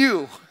from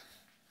you.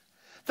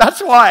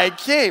 That's why I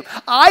came.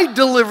 I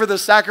deliver the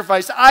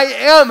sacrifice. I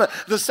am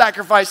the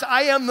sacrifice.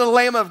 I am the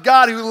Lamb of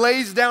God who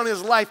lays down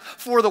his life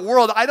for the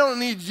world. I don't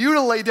need you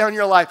to lay down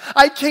your life.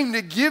 I came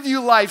to give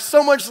you life.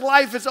 So much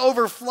life, it's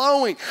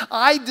overflowing.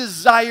 I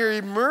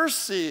desire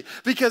mercy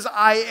because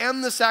I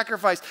am the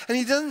sacrifice. And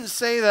he doesn't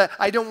say that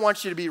I don't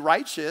want you to be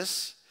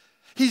righteous.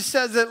 He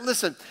says that,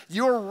 listen,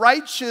 your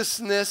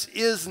righteousness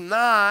is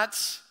not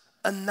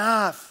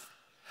enough.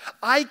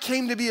 I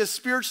came to be a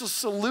spiritual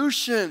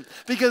solution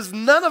because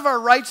none of our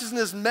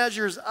righteousness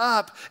measures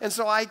up. And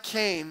so I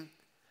came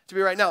to be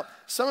right. Now,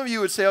 some of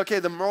you would say, okay,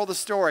 the moral of the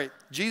story,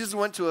 Jesus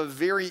went to a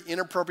very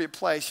inappropriate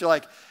place. You're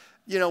like,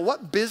 you know,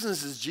 what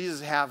business does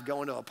Jesus have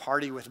going to a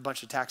party with a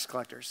bunch of tax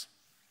collectors?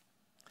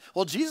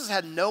 Well, Jesus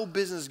had no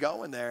business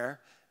going there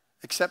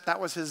except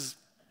that was his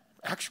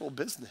actual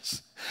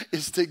business,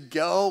 is to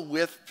go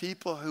with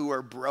people who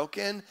are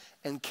broken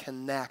and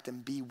connect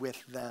and be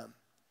with them.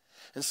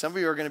 And some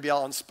of you are going to be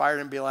all inspired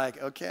and be like,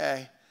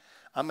 okay,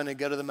 I'm going to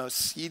go to the most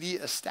seedy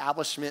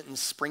establishment in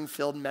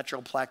Springfield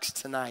Metroplex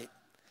tonight.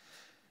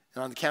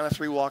 And on the count of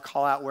three, we'll all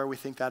call out where we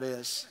think that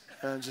is.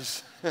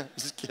 Just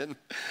kidding.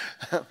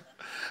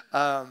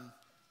 But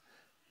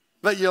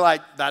you're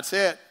like, that's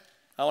it.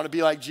 I want to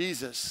be like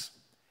Jesus.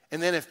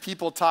 And then if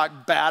people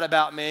talk bad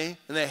about me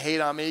and they hate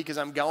on me because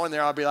I'm going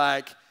there, I'll be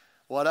like,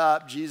 what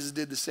up? Jesus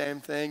did the same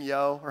thing,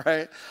 yo,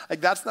 right?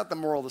 Like, that's not the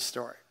moral of the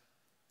story.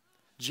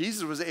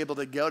 Jesus was able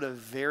to go to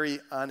very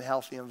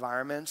unhealthy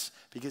environments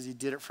because he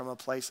did it from a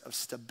place of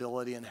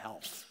stability and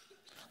health.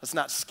 Let's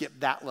not skip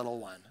that little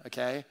one,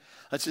 okay?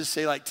 Let's just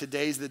say like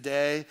today's the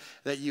day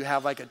that you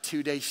have like a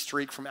 2-day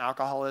streak from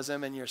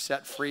alcoholism and you're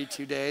set free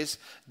 2 days.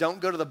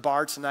 Don't go to the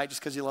bar tonight just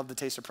because you love the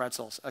taste of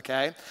pretzels,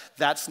 okay?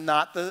 That's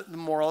not the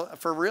moral,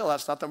 for real,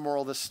 that's not the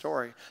moral of this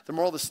story. The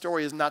moral of the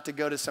story is not to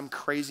go to some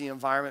crazy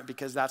environment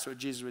because that's what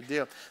Jesus would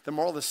do. The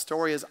moral of the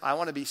story is I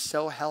want to be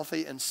so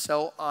healthy and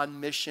so on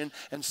mission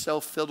and so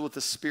filled with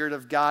the Spirit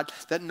of God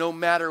that no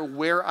matter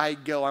where I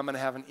go, I'm going to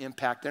have an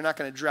impact. They're not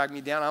going to drag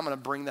me down. I'm going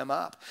to bring them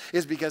up.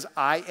 It's because because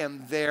I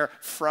am there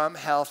from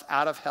health,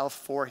 out of health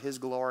for his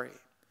glory.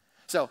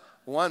 So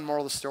one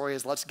moral of the story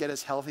is let's get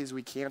as healthy as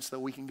we can so that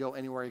we can go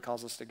anywhere he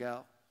calls us to go.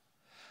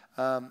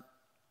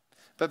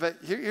 But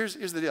here's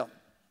the deal.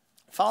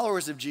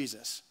 Followers of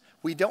Jesus,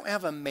 we don't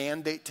have a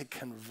mandate to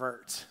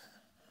convert.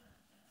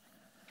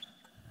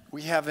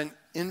 We have an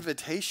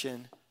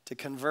invitation to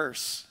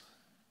converse,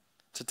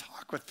 to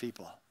talk with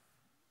people.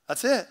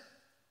 That's it.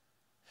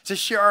 To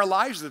share our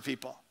lives with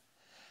people.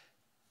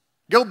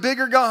 Go big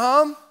or go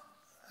home?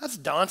 That's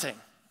daunting.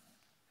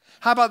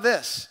 How about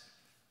this?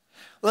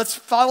 Let's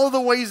follow the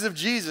ways of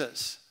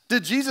Jesus.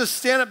 Did Jesus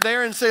stand up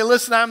there and say,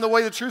 listen, I'm the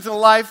way, the truth, and the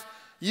life.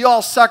 You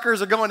all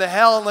suckers are going to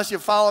hell unless you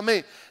follow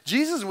me.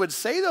 Jesus would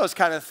say those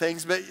kind of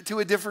things, but to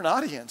a different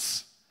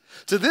audience.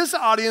 To this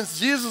audience,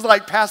 Jesus is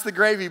like, pass the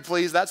gravy,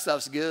 please. That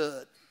stuff's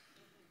good.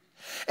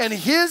 And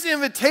his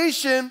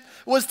invitation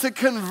was to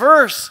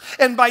converse.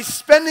 And by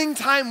spending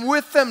time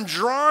with them,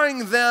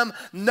 drawing them,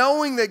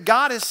 knowing that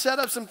God has set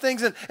up some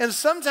things. And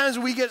sometimes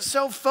we get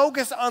so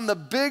focused on the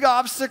big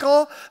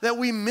obstacle that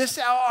we miss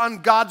out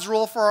on God's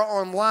role for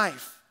our own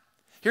life.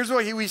 Here's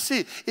what we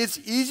see. It's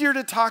easier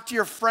to talk to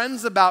your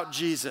friends about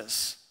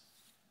Jesus.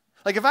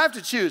 Like if I have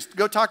to choose to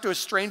go talk to a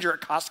stranger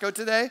at Costco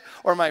today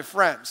or my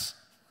friends,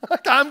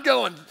 I'm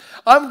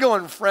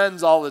going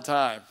friends all the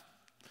time.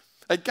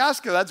 At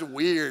Costco, that's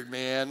weird,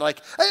 man.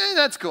 Like, hey,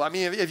 that's cool. I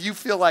mean, if you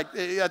feel like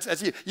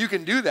that's you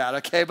can do that,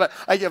 okay? But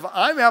like, if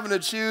I'm having to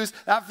choose,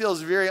 that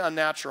feels very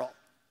unnatural.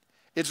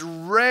 It's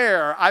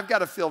rare. I've got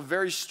to feel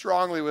very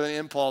strongly with an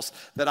impulse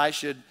that I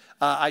should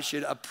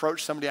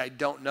approach somebody I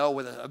don't know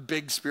with a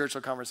big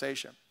spiritual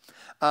conversation.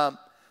 But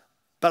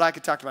I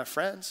could talk to my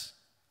friends.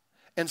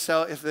 And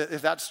so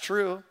if that's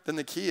true, then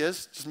the key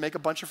is just make a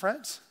bunch of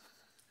friends.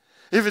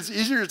 If it's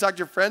easier to talk to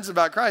your friends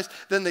about Christ,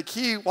 then the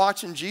key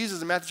watching Jesus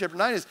in Matthew chapter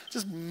 9 is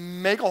just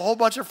make a whole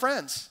bunch of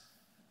friends.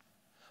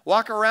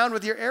 Walk around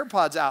with your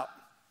AirPods out.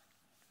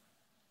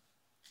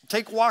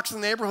 Take walks in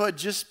the neighborhood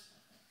just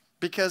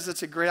because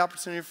it's a great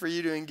opportunity for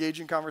you to engage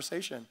in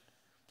conversation.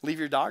 Leave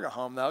your dog at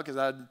home, though, because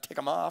I'd take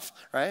them off,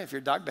 right, if your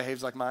dog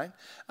behaves like mine.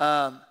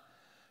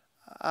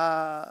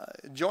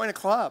 Join a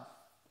club.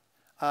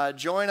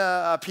 Join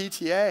a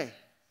PTA.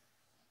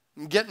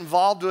 Get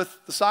involved with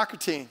the soccer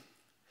team.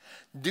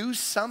 Do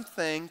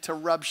something to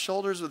rub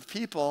shoulders with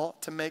people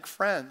to make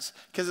friends.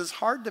 Because it's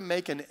hard to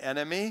make an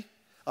enemy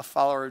a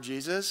follower of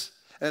Jesus.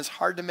 And it's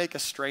hard to make a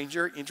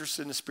stranger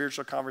interested in a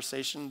spiritual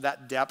conversation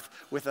that depth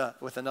with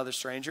another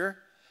stranger.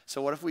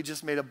 So what if we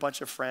just made a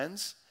bunch of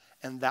friends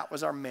and that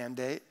was our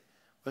mandate,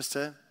 was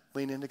to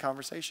lean into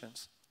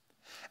conversations?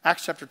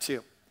 Acts chapter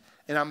 2.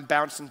 And I'm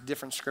bouncing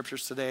different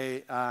scriptures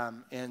today.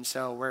 And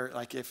so we're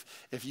like, if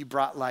you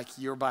brought like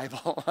your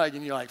Bible like,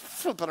 and you're like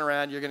flipping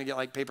around, you're going to get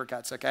like paper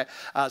cuts, okay?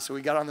 So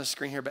we got on the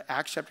screen here, but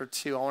Acts chapter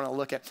 2, I want to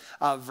look at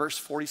verse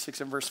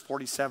 46 and verse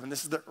 47.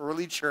 This is the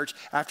early church.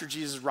 After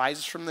Jesus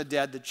rises from the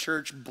dead, the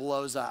church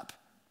blows up.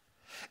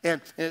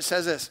 And it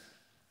says this.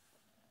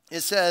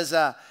 It says,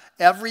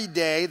 every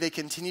day they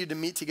continued to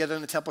meet together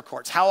in the temple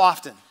courts. How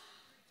often?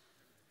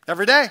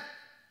 Every day.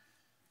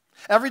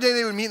 Every day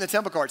they would meet in the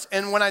temple courts.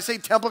 And when I say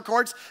temple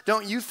courts,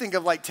 don't you think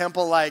of like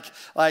temple like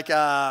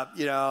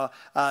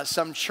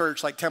some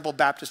church, like Temple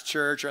Baptist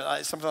Church or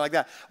something like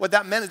that. What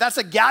that meant is that's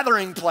a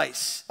gathering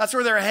place. That's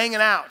where they're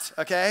hanging out,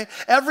 okay?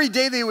 Every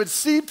day they would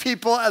see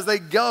people as they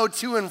go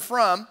to and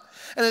from.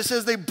 And it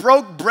says they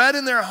broke bread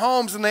in their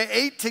homes and they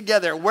ate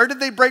together. Where did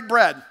they break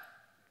bread?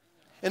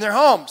 In their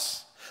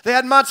homes. They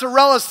had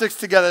mozzarella sticks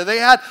together. They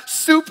had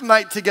soup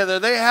night together.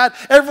 They had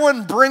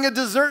everyone bring a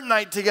dessert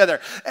night together.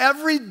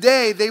 Every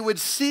day they would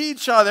see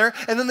each other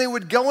and then they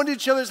would go into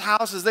each other's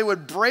houses. They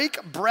would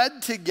break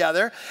bread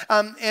together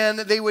and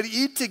they would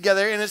eat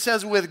together. And it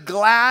says with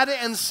glad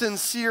and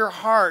sincere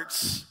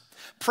hearts,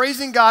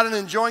 praising God and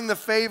enjoying the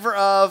favor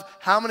of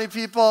how many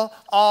people?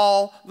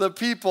 All the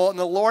people. And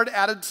the Lord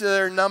added to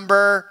their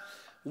number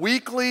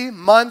weekly,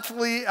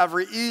 monthly,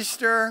 every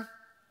Easter,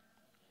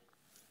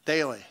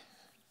 daily.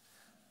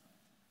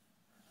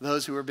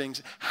 Those who are being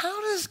saved.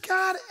 How does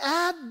God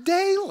add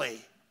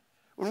daily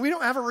when we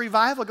don't have a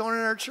revival going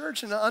in our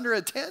church and under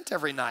a tent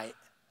every night?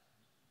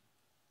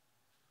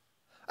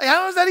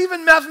 How is that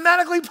even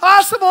mathematically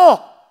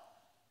possible?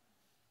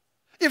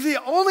 If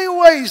the only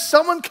way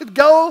someone could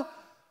go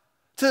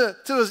to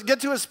get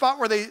to a spot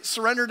where they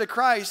surrender to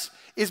Christ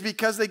is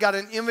because they got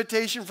an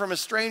invitation from a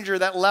stranger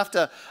that left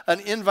an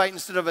invite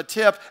instead of a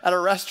tip at a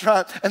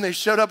restaurant, and they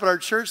showed up at our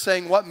church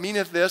saying, "What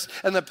meaneth this?"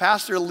 And the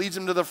pastor leads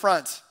them to the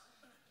front.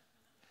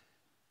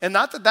 And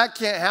not that that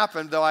can't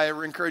happen, though I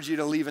encourage you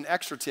to leave an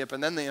extra tip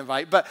and then they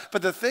invite. But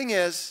the thing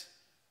is,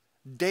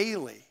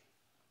 daily,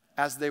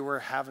 as they were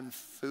having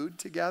food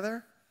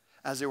together,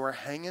 as they were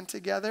hanging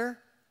together,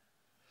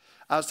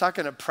 I was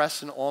talking to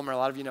Preston Ulmer. A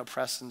lot of you know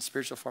Preston,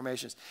 Spiritual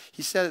Formations.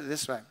 He said it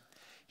this way.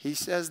 He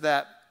says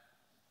that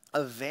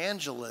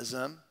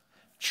evangelism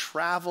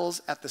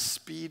travels at the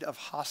speed of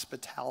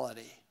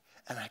hospitality.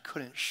 And I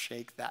couldn't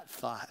shake that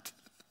thought.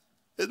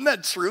 Isn't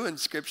that true in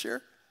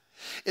Scripture?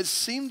 It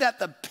seemed that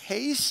the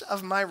pace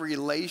of my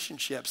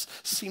relationships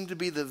seemed to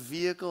be the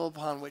vehicle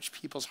upon which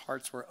people's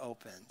hearts were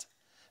opened,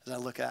 as I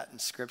look at in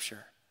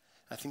Scripture.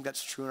 I think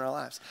that's true in our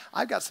lives.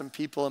 I've got some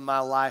people in my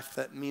life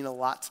that mean a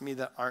lot to me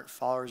that aren't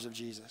followers of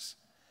Jesus.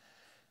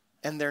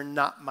 And they're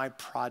not my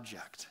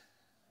project.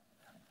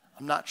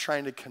 I'm not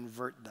trying to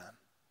convert them.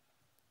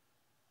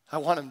 I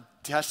want them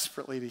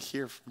desperately to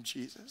hear from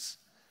Jesus.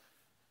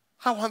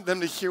 I want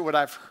them to hear what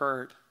I've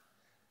heard.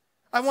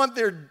 I want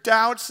their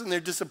doubts and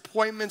their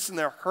disappointments and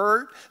their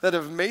hurt that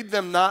have made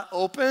them not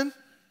open.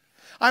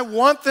 I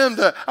want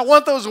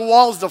those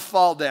walls to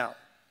fall down.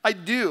 I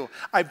do.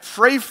 I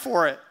pray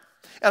for it.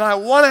 And I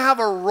want to have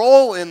a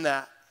role in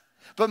that.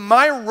 But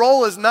my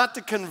role is not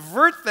to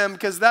convert them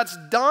because that's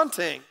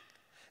daunting.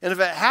 And if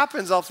it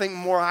happens, I'll think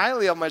more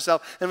highly of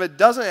myself. And if it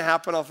doesn't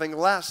happen, I'll think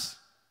less.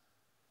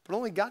 But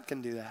only God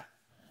can do that.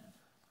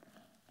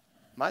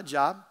 My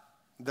job,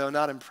 though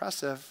not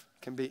impressive,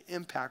 can be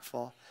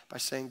impactful by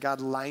saying,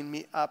 God, line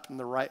me up in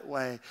the right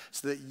way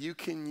so that you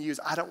can use,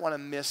 I don't want to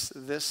miss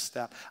this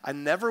step. I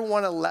never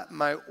want to let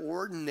my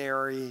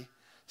ordinary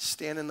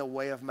stand in the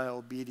way of my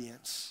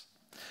obedience.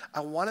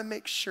 I want to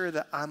make sure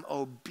that I'm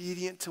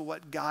obedient to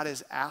what God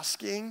is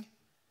asking,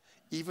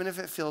 even if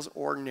it feels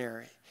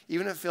ordinary.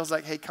 Even if it feels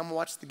like, hey, come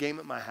watch the game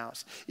at my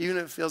house. Even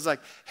if it feels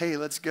like, hey,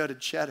 let's go to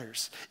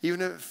Cheddar's.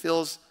 Even if it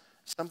feels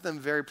something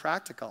very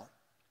practical.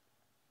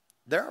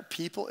 There are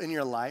people in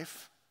your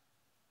life,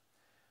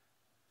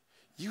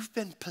 you've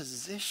been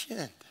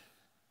positioned,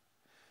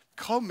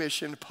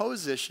 commissioned,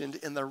 positioned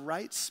in the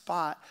right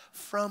spot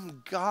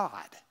from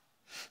God.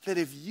 That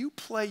if you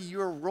play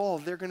your role,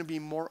 they're going to be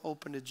more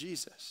open to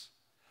Jesus.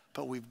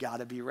 But we've got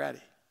to be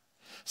ready.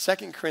 2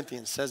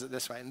 Corinthians says it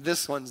this way, and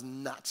this one's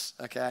nuts,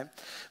 okay?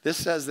 This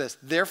says this,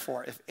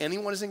 therefore, if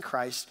anyone is in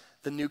Christ,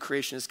 the new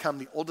creation has come,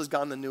 the old is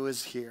gone, the new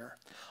is here.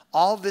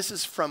 All this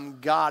is from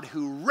God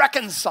who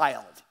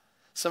reconciled.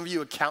 Some of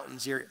you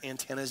accountants, your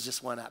antennas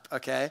just went up,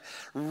 okay?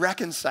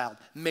 Reconciled,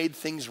 made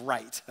things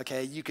right,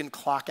 okay? You can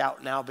clock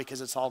out now because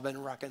it's all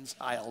been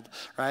reconciled,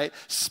 right?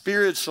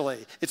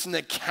 Spiritually, it's an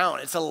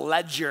account, it's a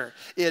ledger.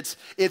 It's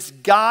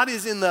God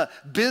is in the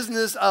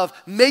business of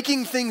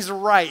making things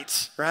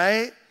right,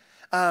 right?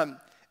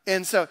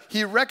 And so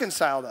he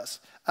reconciled us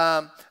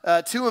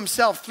to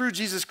himself through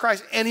Jesus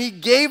Christ, and he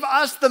gave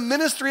us the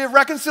ministry of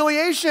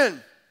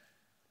reconciliation.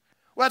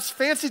 Well, that's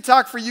fancy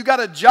talk for you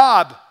got a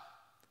job.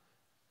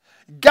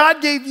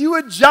 God gave you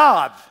a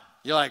job.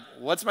 You're like,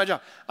 what's my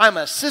job? I'm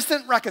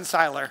assistant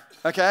reconciler,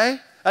 okay?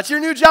 That's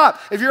your new job.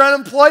 If you're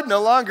unemployed,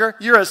 no longer.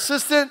 You're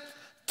assistant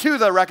to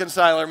the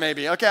reconciler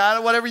maybe, okay?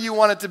 Whatever you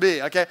want it to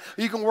be, okay?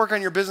 You can work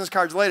on your business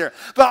cards later.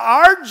 But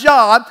our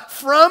job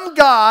from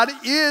God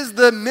is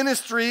the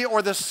ministry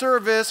or the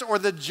service or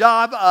the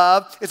job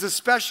of, it's a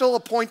special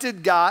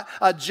appointed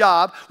a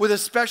job with a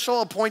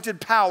special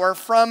appointed power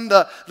from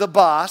the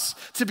boss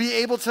to be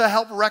able to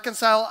help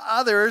reconcile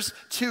others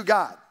to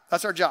God.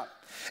 That's our job.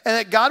 And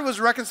that God was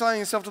reconciling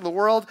himself to the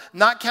world,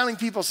 not counting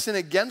people's sin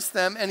against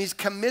them, and he's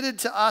committed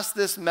to us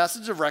this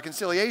message of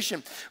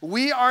reconciliation.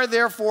 We are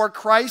therefore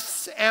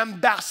Christ's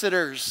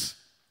ambassadors.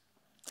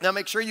 Now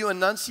make sure you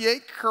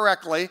enunciate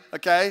correctly,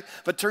 okay?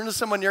 But turn to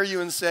someone near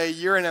you and say,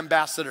 you're an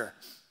ambassador.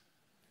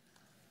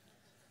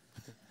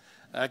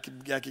 I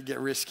could get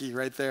risky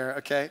right there,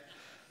 okay?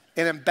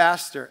 An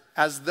ambassador,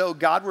 as though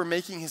God were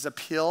making his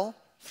appeal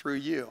through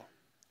you.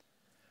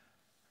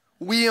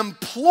 We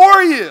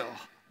implore you.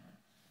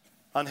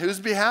 On whose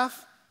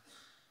behalf?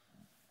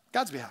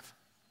 God's behalf.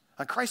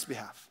 On Christ's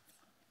behalf.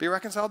 Be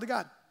reconciled to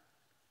God.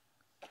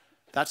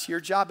 That's your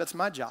job. That's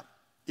my job.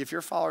 If you're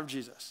a follower of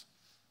Jesus.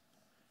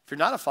 If you're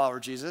not a follower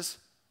of Jesus,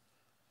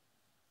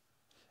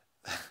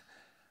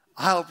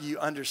 I hope you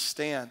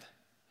understand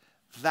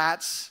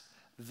that's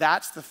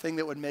the thing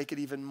that would make it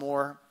even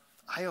more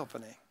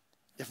eye-opening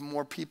if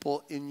more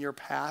people in your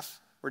path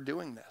were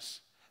doing this.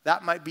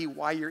 That might be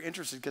why you're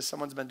interested, because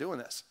someone's been doing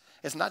this.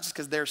 It's not just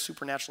because they're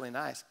supernaturally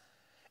nice.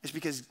 It's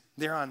because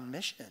they're on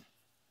mission.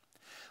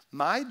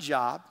 My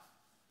job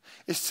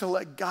is to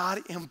let God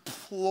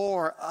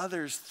implore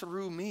others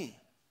through me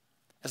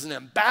as an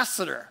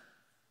ambassador.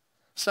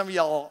 Some of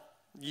y'all,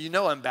 you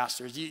know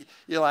ambassadors.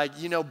 You're like,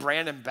 you know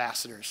brand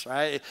ambassadors,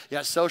 right? You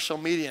got social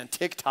media and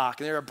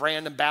TikTok, and they're a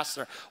brand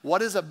ambassador.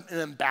 What is an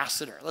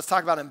ambassador? Let's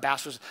talk about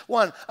ambassadors.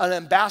 One, an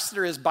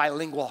ambassador is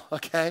bilingual,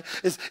 okay?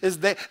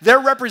 They're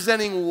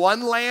representing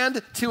one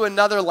land to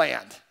another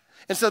land.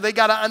 And so they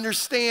got to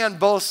understand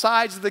both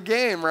sides of the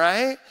game,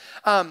 right?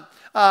 An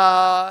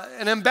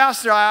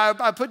ambassador,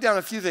 I put down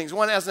a few things.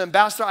 One, as an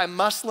ambassador, I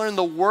must learn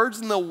the words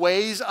and the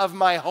ways of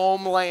my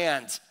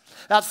homeland.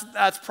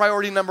 That's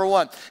priority number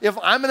one. If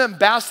I'm an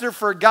ambassador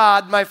for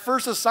God, my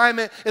first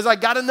assignment is I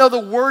got to know the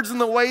words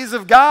and the ways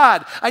of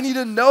God. I need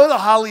to know the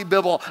Holly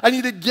Bible. I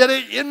need to get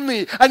it in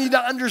me. I need to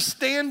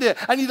understand it.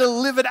 I need to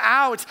live it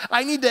out.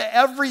 I need to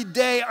every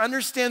day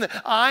understand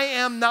that I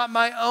am not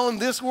my own.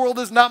 This world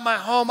is not my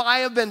home. I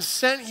have been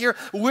sent here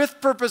with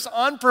purpose,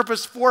 on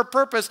purpose, for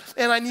purpose,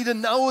 and I need to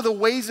know the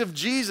ways of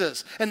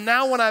Jesus. And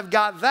now when I've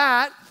got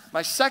that,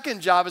 my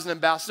second job as an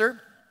ambassador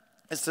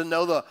It's to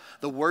know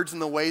the words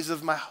and the ways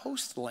of my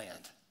host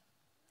land.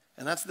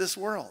 And that's this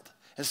world.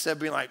 Instead of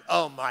being like,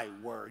 oh, my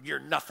word, you're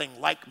nothing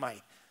like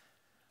my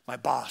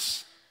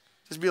boss.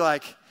 Just be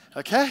like,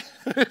 okay,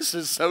 this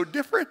is so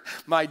different.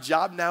 My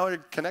job now is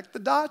to connect the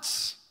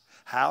dots.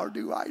 How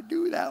do I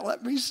do that?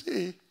 Let me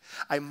see.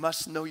 I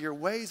must know your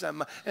ways.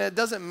 And it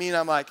doesn't mean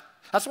I'm like,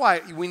 that's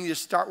why we need to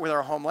start with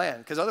our homeland,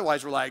 because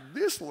otherwise we're like,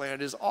 this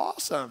land is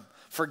awesome.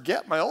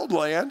 Forget my old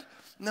land.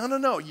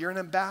 No, you're an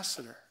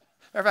ambassador.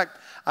 Matter of fact,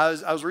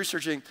 I was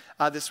researching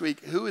this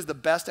week, who is the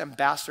best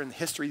ambassador in the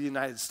history of the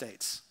United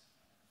States?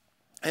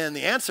 And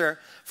the answer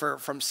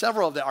from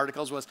several of the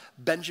articles was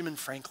Benjamin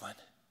Franklin.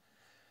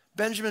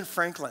 Benjamin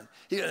Franklin,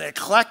 he's an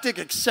eclectic,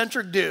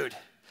 eccentric dude.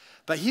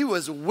 But he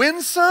was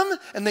winsome,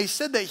 and they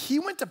said that he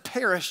went to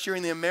Paris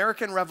during the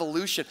American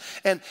Revolution,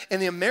 and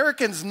the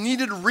Americans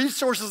needed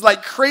resources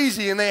like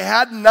crazy, and they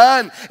had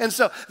none. And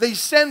so they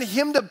send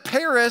him to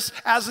Paris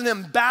as an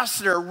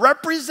ambassador,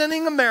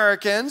 representing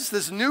Americans,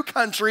 this new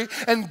country,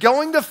 and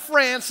going to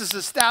France, this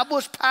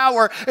established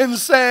power, and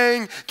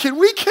saying, can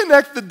we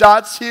connect the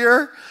dots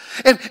here?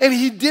 And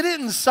he did it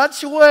in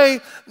such a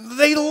way,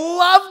 they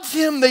loved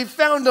him. They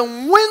found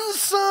him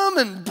winsome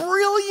and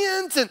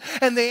brilliant,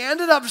 and they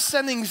ended up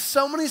sending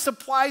so many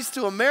supplies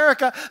to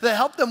America that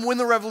helped them win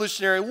the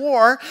Revolutionary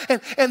War.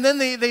 And then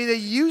they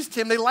used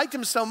him. They liked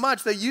him so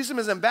much, they used him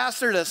as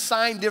ambassador to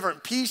sign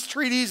different peace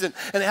treaties and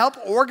help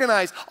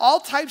organize all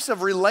types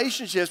of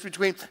relationships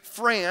between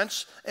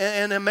France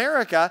and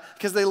America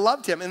because they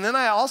loved him. And then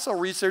I also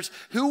researched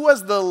who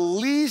was the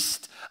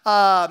least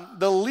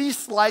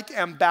like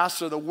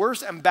ambassador, the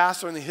worst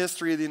ambassador in the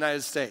history of the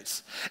United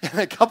States. And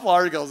a couple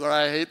articles,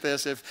 I hate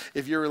this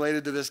if you're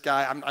related to this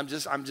guy, I'm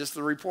just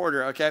the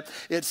reporter, okay?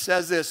 It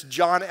says this,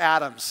 John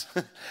Adams.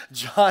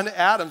 John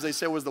Adams, they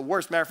said, was the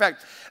worst. Matter of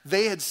fact,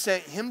 they had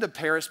sent him to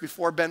Paris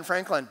before Ben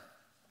Franklin.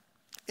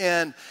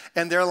 And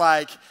they're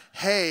like,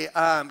 hey,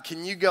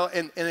 can you go?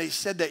 And they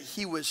said that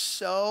he was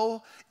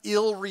so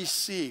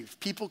ill-received.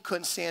 People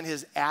couldn't stand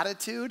his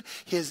attitude,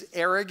 his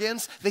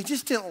arrogance. They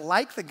just didn't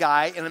like the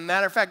guy. And as a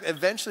matter of fact,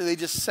 eventually they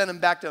just sent him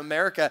back to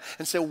America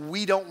and said,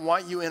 we don't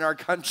want you in our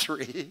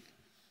country.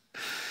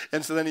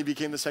 And so then he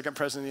became the second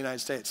president of the United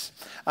States,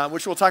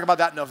 which we'll talk about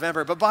that in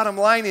November. But bottom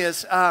line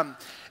is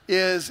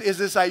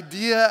this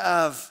idea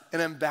of an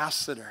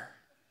ambassador.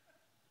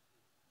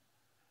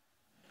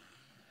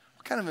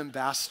 What kind of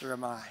ambassador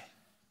am I?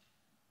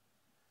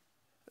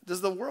 Does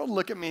the world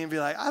look at me and be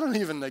like, I don't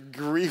even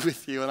agree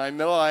with you, and I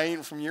know I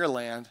ain't from your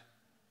land,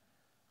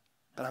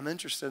 but I'm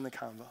interested in the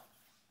convo?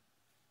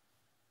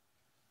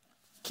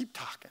 Keep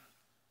talking.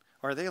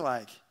 Or are they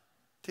like,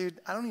 dude,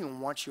 I don't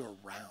even want you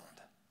around.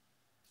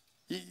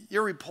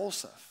 You're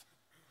repulsive.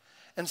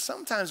 And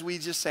sometimes we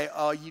just say,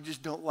 oh, you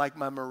just don't like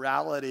my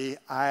morality.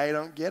 I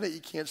don't get it.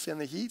 You can't stand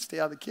the heat. Stay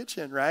out of the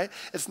kitchen, right?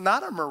 It's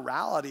not our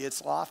morality.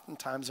 It's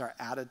oftentimes our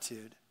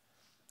attitude,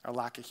 our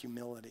lack of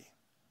humility.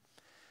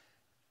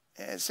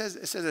 It says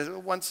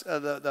that once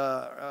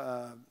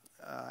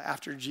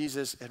after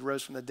Jesus had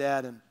rose from the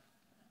dead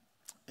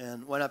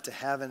and went up to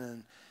heaven,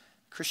 and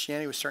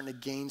Christianity was starting to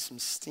gain some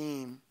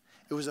steam,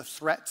 it was a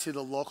threat to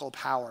the local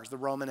powers, the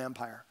Roman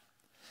Empire.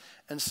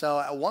 And so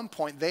at one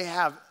point they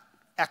have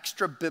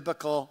extra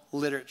biblical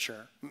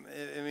literature.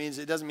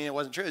 It doesn't mean it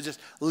wasn't true. It's just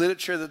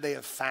literature that they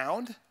have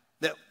found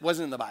that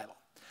wasn't in the Bible.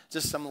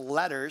 Just some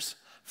letters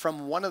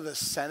from one of the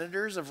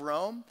senators of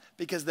Rome,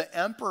 because the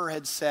emperor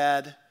had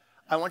said,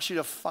 I want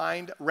you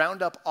to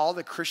round up all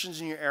the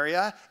Christians in your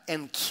area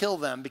and kill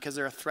them because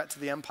they're a threat to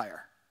the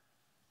empire.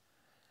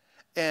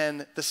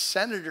 And the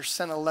senator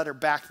sent a letter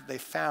back that they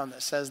found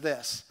that says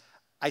this,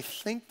 I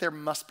think there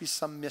must be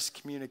some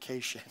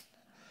miscommunication,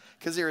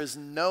 because there is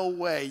no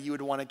way you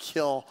would want to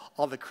kill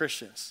all the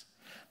Christians,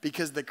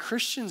 because the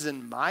Christians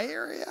in my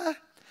area,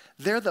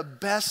 they're the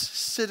best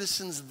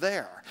citizens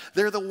there.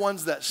 They're the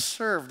ones that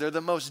serve. They're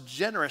the most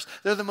generous.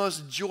 They're the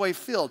most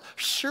joy-filled.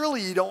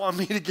 Surely you don't want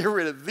me to get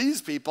rid of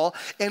these people.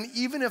 And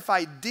even if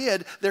I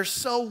did, they're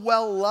so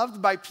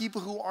well-loved by people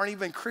who aren't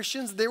even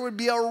Christians, there would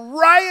be a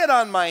riot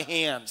on my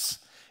hands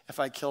if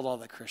I killed all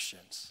the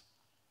Christians.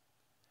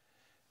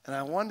 And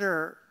I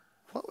wonder,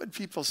 what would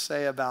people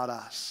say about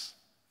us?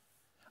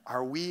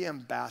 Are we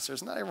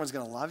ambassadors? Not everyone's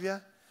going to love you.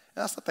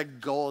 And that's not the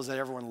goal, is that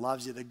everyone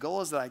loves you. The goal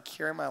is that I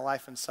carry my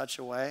life in such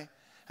a way,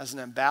 as an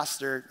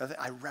ambassador,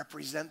 that I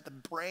represent the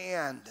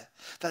brand,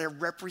 that I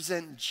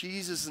represent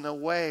Jesus in a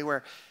way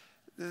where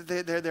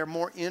they're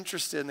more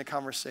interested in the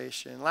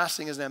conversation. Last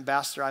thing, as an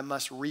ambassador, I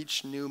must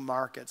reach new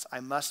markets. I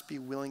must be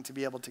willing to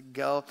be able to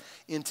go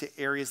into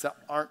areas that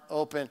aren't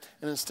open.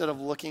 And instead of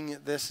looking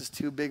at this as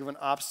too big of an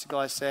obstacle,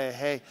 I say,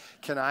 hey,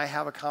 can I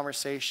have a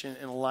conversation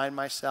and align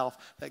myself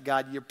that,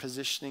 God, you're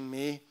positioning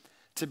me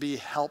to be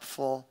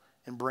helpful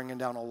in bringing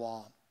down a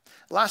wall.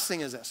 Last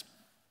thing is this.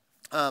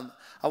 I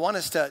want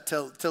us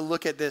to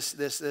look at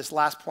this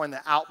last point,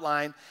 the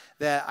outline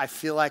that I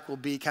feel like will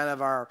be kind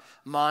of our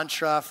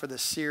mantra for the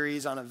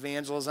series on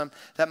evangelism,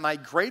 that my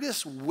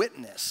greatest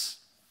witness,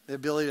 the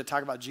ability to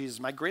talk about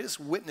Jesus, my greatest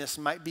witness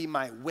might be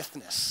my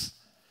witness.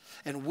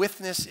 And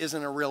witness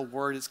isn't a real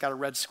word. It's got a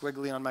red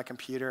squiggly on my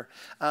computer.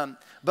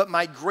 But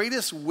my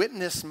greatest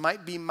witness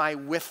might be my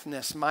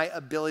witness. My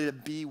ability to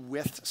be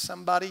with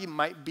somebody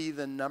might be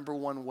the number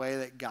one way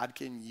that God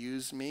can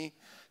use me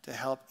to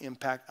help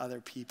impact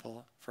other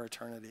people for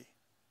eternity.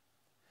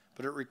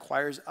 But it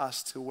requires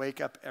us to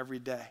wake up every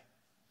day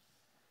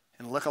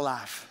and look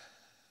alive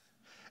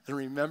and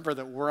remember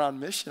that we're on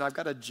mission. I've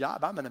got a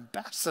job. I'm an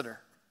ambassador.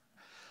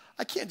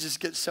 I can't just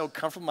get so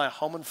comfortable in my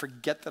home and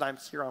forget that I'm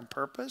here on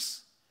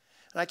purpose.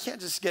 And I can't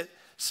just get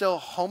so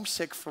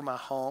homesick for my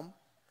home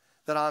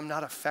that I'm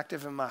not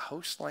effective in my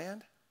host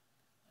land.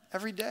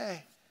 Every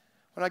day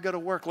when I go to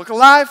work, look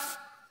alive.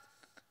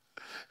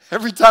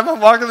 Every time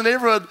I'm walking the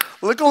neighborhood,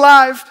 look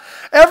alive.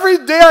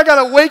 Every day I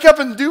got to wake up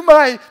and do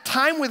my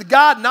time with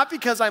God, not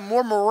because I'm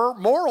more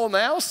moral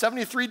now,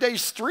 73-day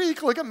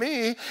streak, look at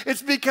me.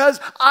 It's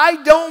because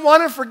I don't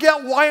want to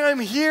forget why I'm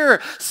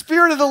here.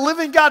 Spirit of the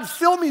living God,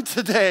 fill me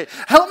today.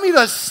 Help me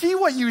to see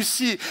what you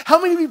see.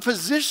 Help me to be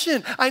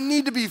positioned. I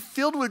need to be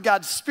filled with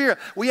God's Spirit.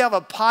 We have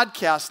a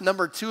podcast,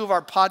 number 2 of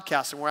our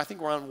podcast, and I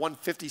think we're on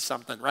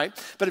 150-something, right?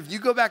 But if you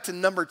go back to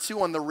number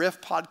 2 on the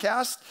Riff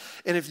podcast,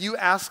 and if you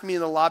ask me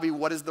in the lobby,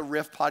 what is the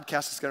Riff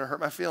podcast? It's going to hurt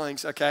my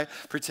feelings, okay?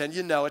 Pretend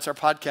you know, it's our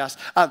podcast.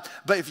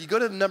 But if you go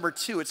to number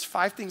 2, it's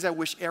 5 things I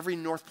wish every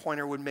North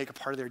Pointer would make a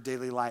part of their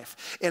daily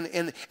life.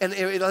 And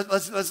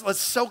let's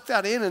soak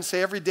that in and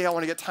say, every day I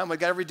want to get time with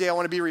God. Every day I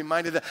want to be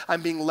reminded that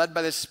I'm being led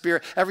by the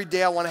Spirit. Every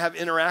day I want to have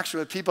interaction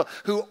with people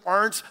who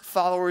aren't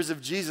followers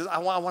of Jesus. I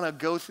want to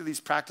go through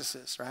these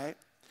practices, right?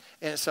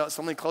 And so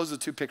let me close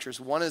with 2 pictures.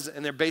 One is,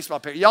 and they're baseball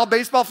pictures. Y'all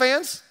baseball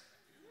fans?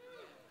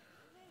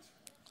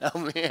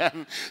 Oh,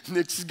 man,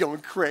 Nick's is going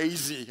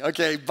crazy.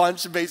 Okay,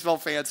 bunch of baseball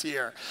fans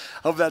here.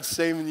 Hope that's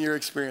same in your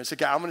experience.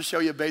 Okay, I'm going to show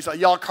you baseball.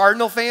 Y'all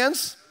Cardinal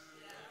fans?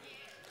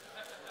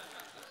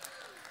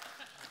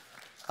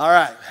 All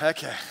right,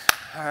 okay.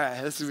 All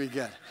right, this will be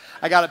good.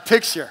 I got a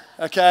picture,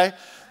 okay?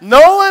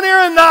 Nolan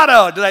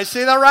Arenado. Did I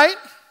say that right?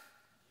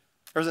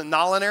 Or is it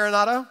Nolan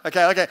Arenado?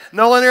 Okay.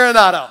 Nolan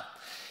Arenado.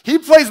 He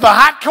plays the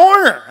hot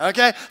corner,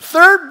 okay?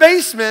 Third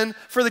baseman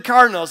for the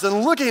Cardinals.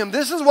 And look at him.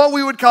 This is what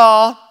we would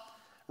call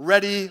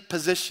ready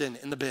position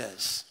in the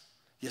biz.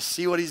 You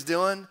see what he's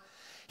doing?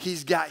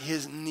 He's got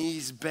his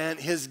knees bent,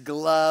 his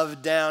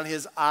glove down,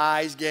 his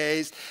eyes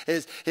gazed,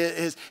 his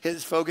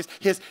focus,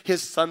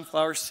 his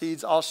sunflower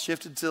seeds all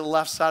shifted to the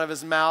left side of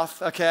his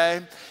mouth,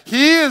 okay?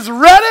 He is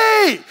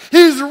ready.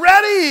 He's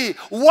ready.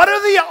 What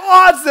are the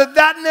odds that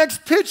that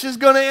next pitch is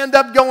going to end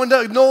up going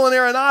to Nolan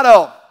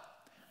Arenado?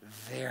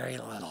 Very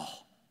little.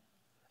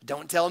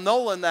 Don't tell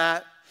Nolan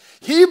that.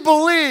 He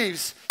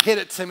believes, hit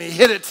it to me,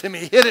 hit it to me,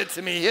 hit it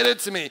to me, hit it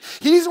to me.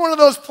 He's one of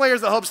those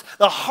players that hopes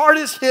the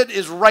hardest hit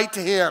is right to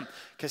him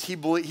because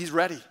he's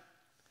ready.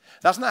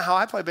 That's not how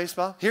I play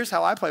baseball. Here's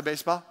how I play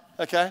baseball,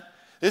 okay?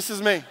 This is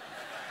me,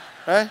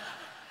 right?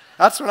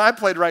 That's when I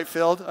played right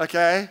field,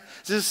 okay?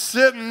 Just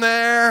sitting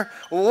there,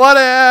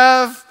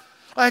 whatever.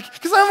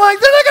 Because I'm like,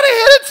 they're not going to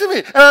hit it to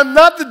me. And I'm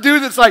not the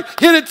dude that's like,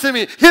 hit it to me,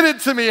 hit it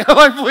to me. I'm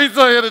like, please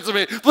don't hit it to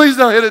me. Please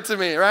don't hit it to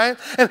me, right?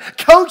 And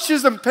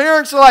coaches and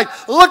parents are like,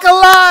 look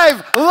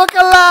alive, look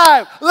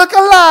alive, look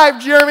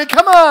alive, Jeremy.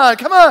 Come on,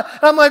 come on.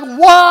 And I'm like,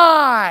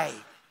 why?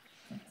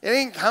 It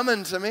ain't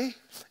coming to me.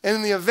 And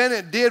in the event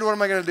it did, what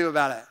am I going to do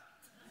about it?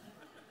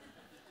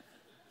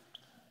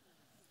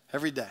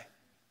 Every day,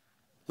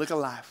 look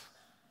alive.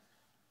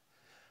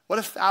 What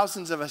if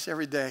thousands of us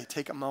every day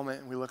take a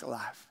moment and we look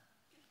alive?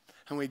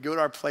 And we go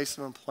to our place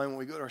of employment,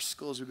 we go to our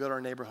schools, we go to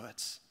our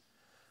neighborhoods.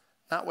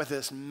 Not with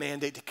this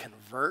mandate to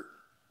convert,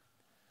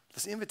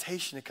 this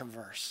invitation to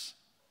converse.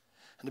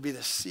 And to be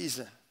this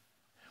season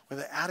with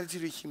an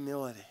attitude of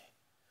humility,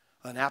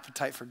 with an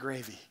appetite for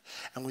gravy.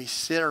 And we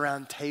sit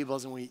around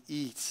tables and we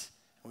eat,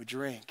 and we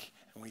drink,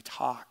 and we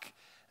talk,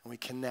 and we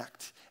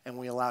connect. And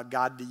we allow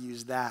God to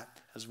use that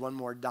as one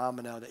more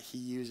domino that he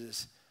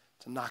uses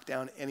to knock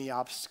down any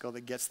obstacle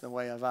that gets in the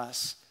way of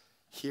us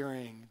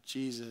hearing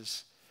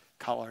Jesus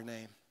call our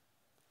name.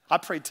 I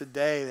pray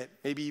today that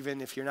maybe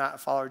even if you're not a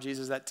follower of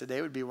Jesus, that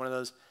today would be one of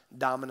those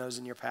dominoes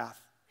in your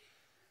path.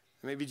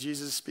 Maybe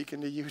Jesus is speaking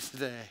to you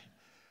today.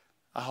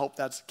 I hope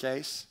that's the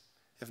case.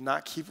 If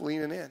not, keep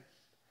leaning in.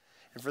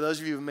 And for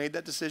those of you who've made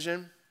that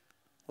decision,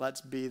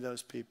 let's be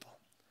those people.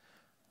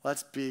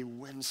 Let's be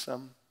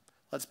winsome.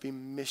 Let's be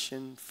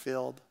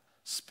mission-filled,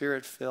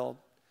 spirit-filled,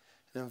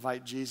 and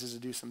invite Jesus to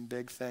do some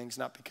big things,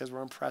 not because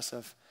we're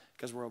impressive,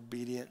 because we're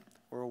obedient,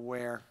 we're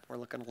aware, we're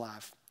looking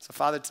alive. So,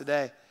 Father,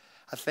 today,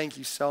 I thank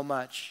you so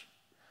much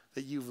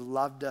that you've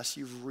loved us,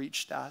 you've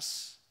reached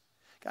us.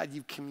 God,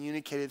 you've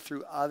communicated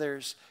through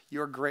others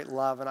your great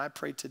love. And I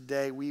pray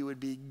today we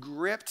would be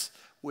gripped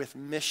with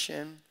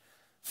mission,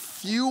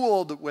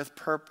 fueled with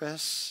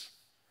purpose,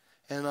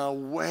 and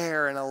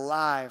aware and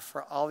alive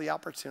for all the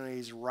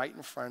opportunities right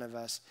in front of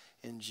us.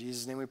 In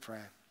Jesus' name we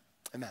pray.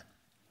 Amen.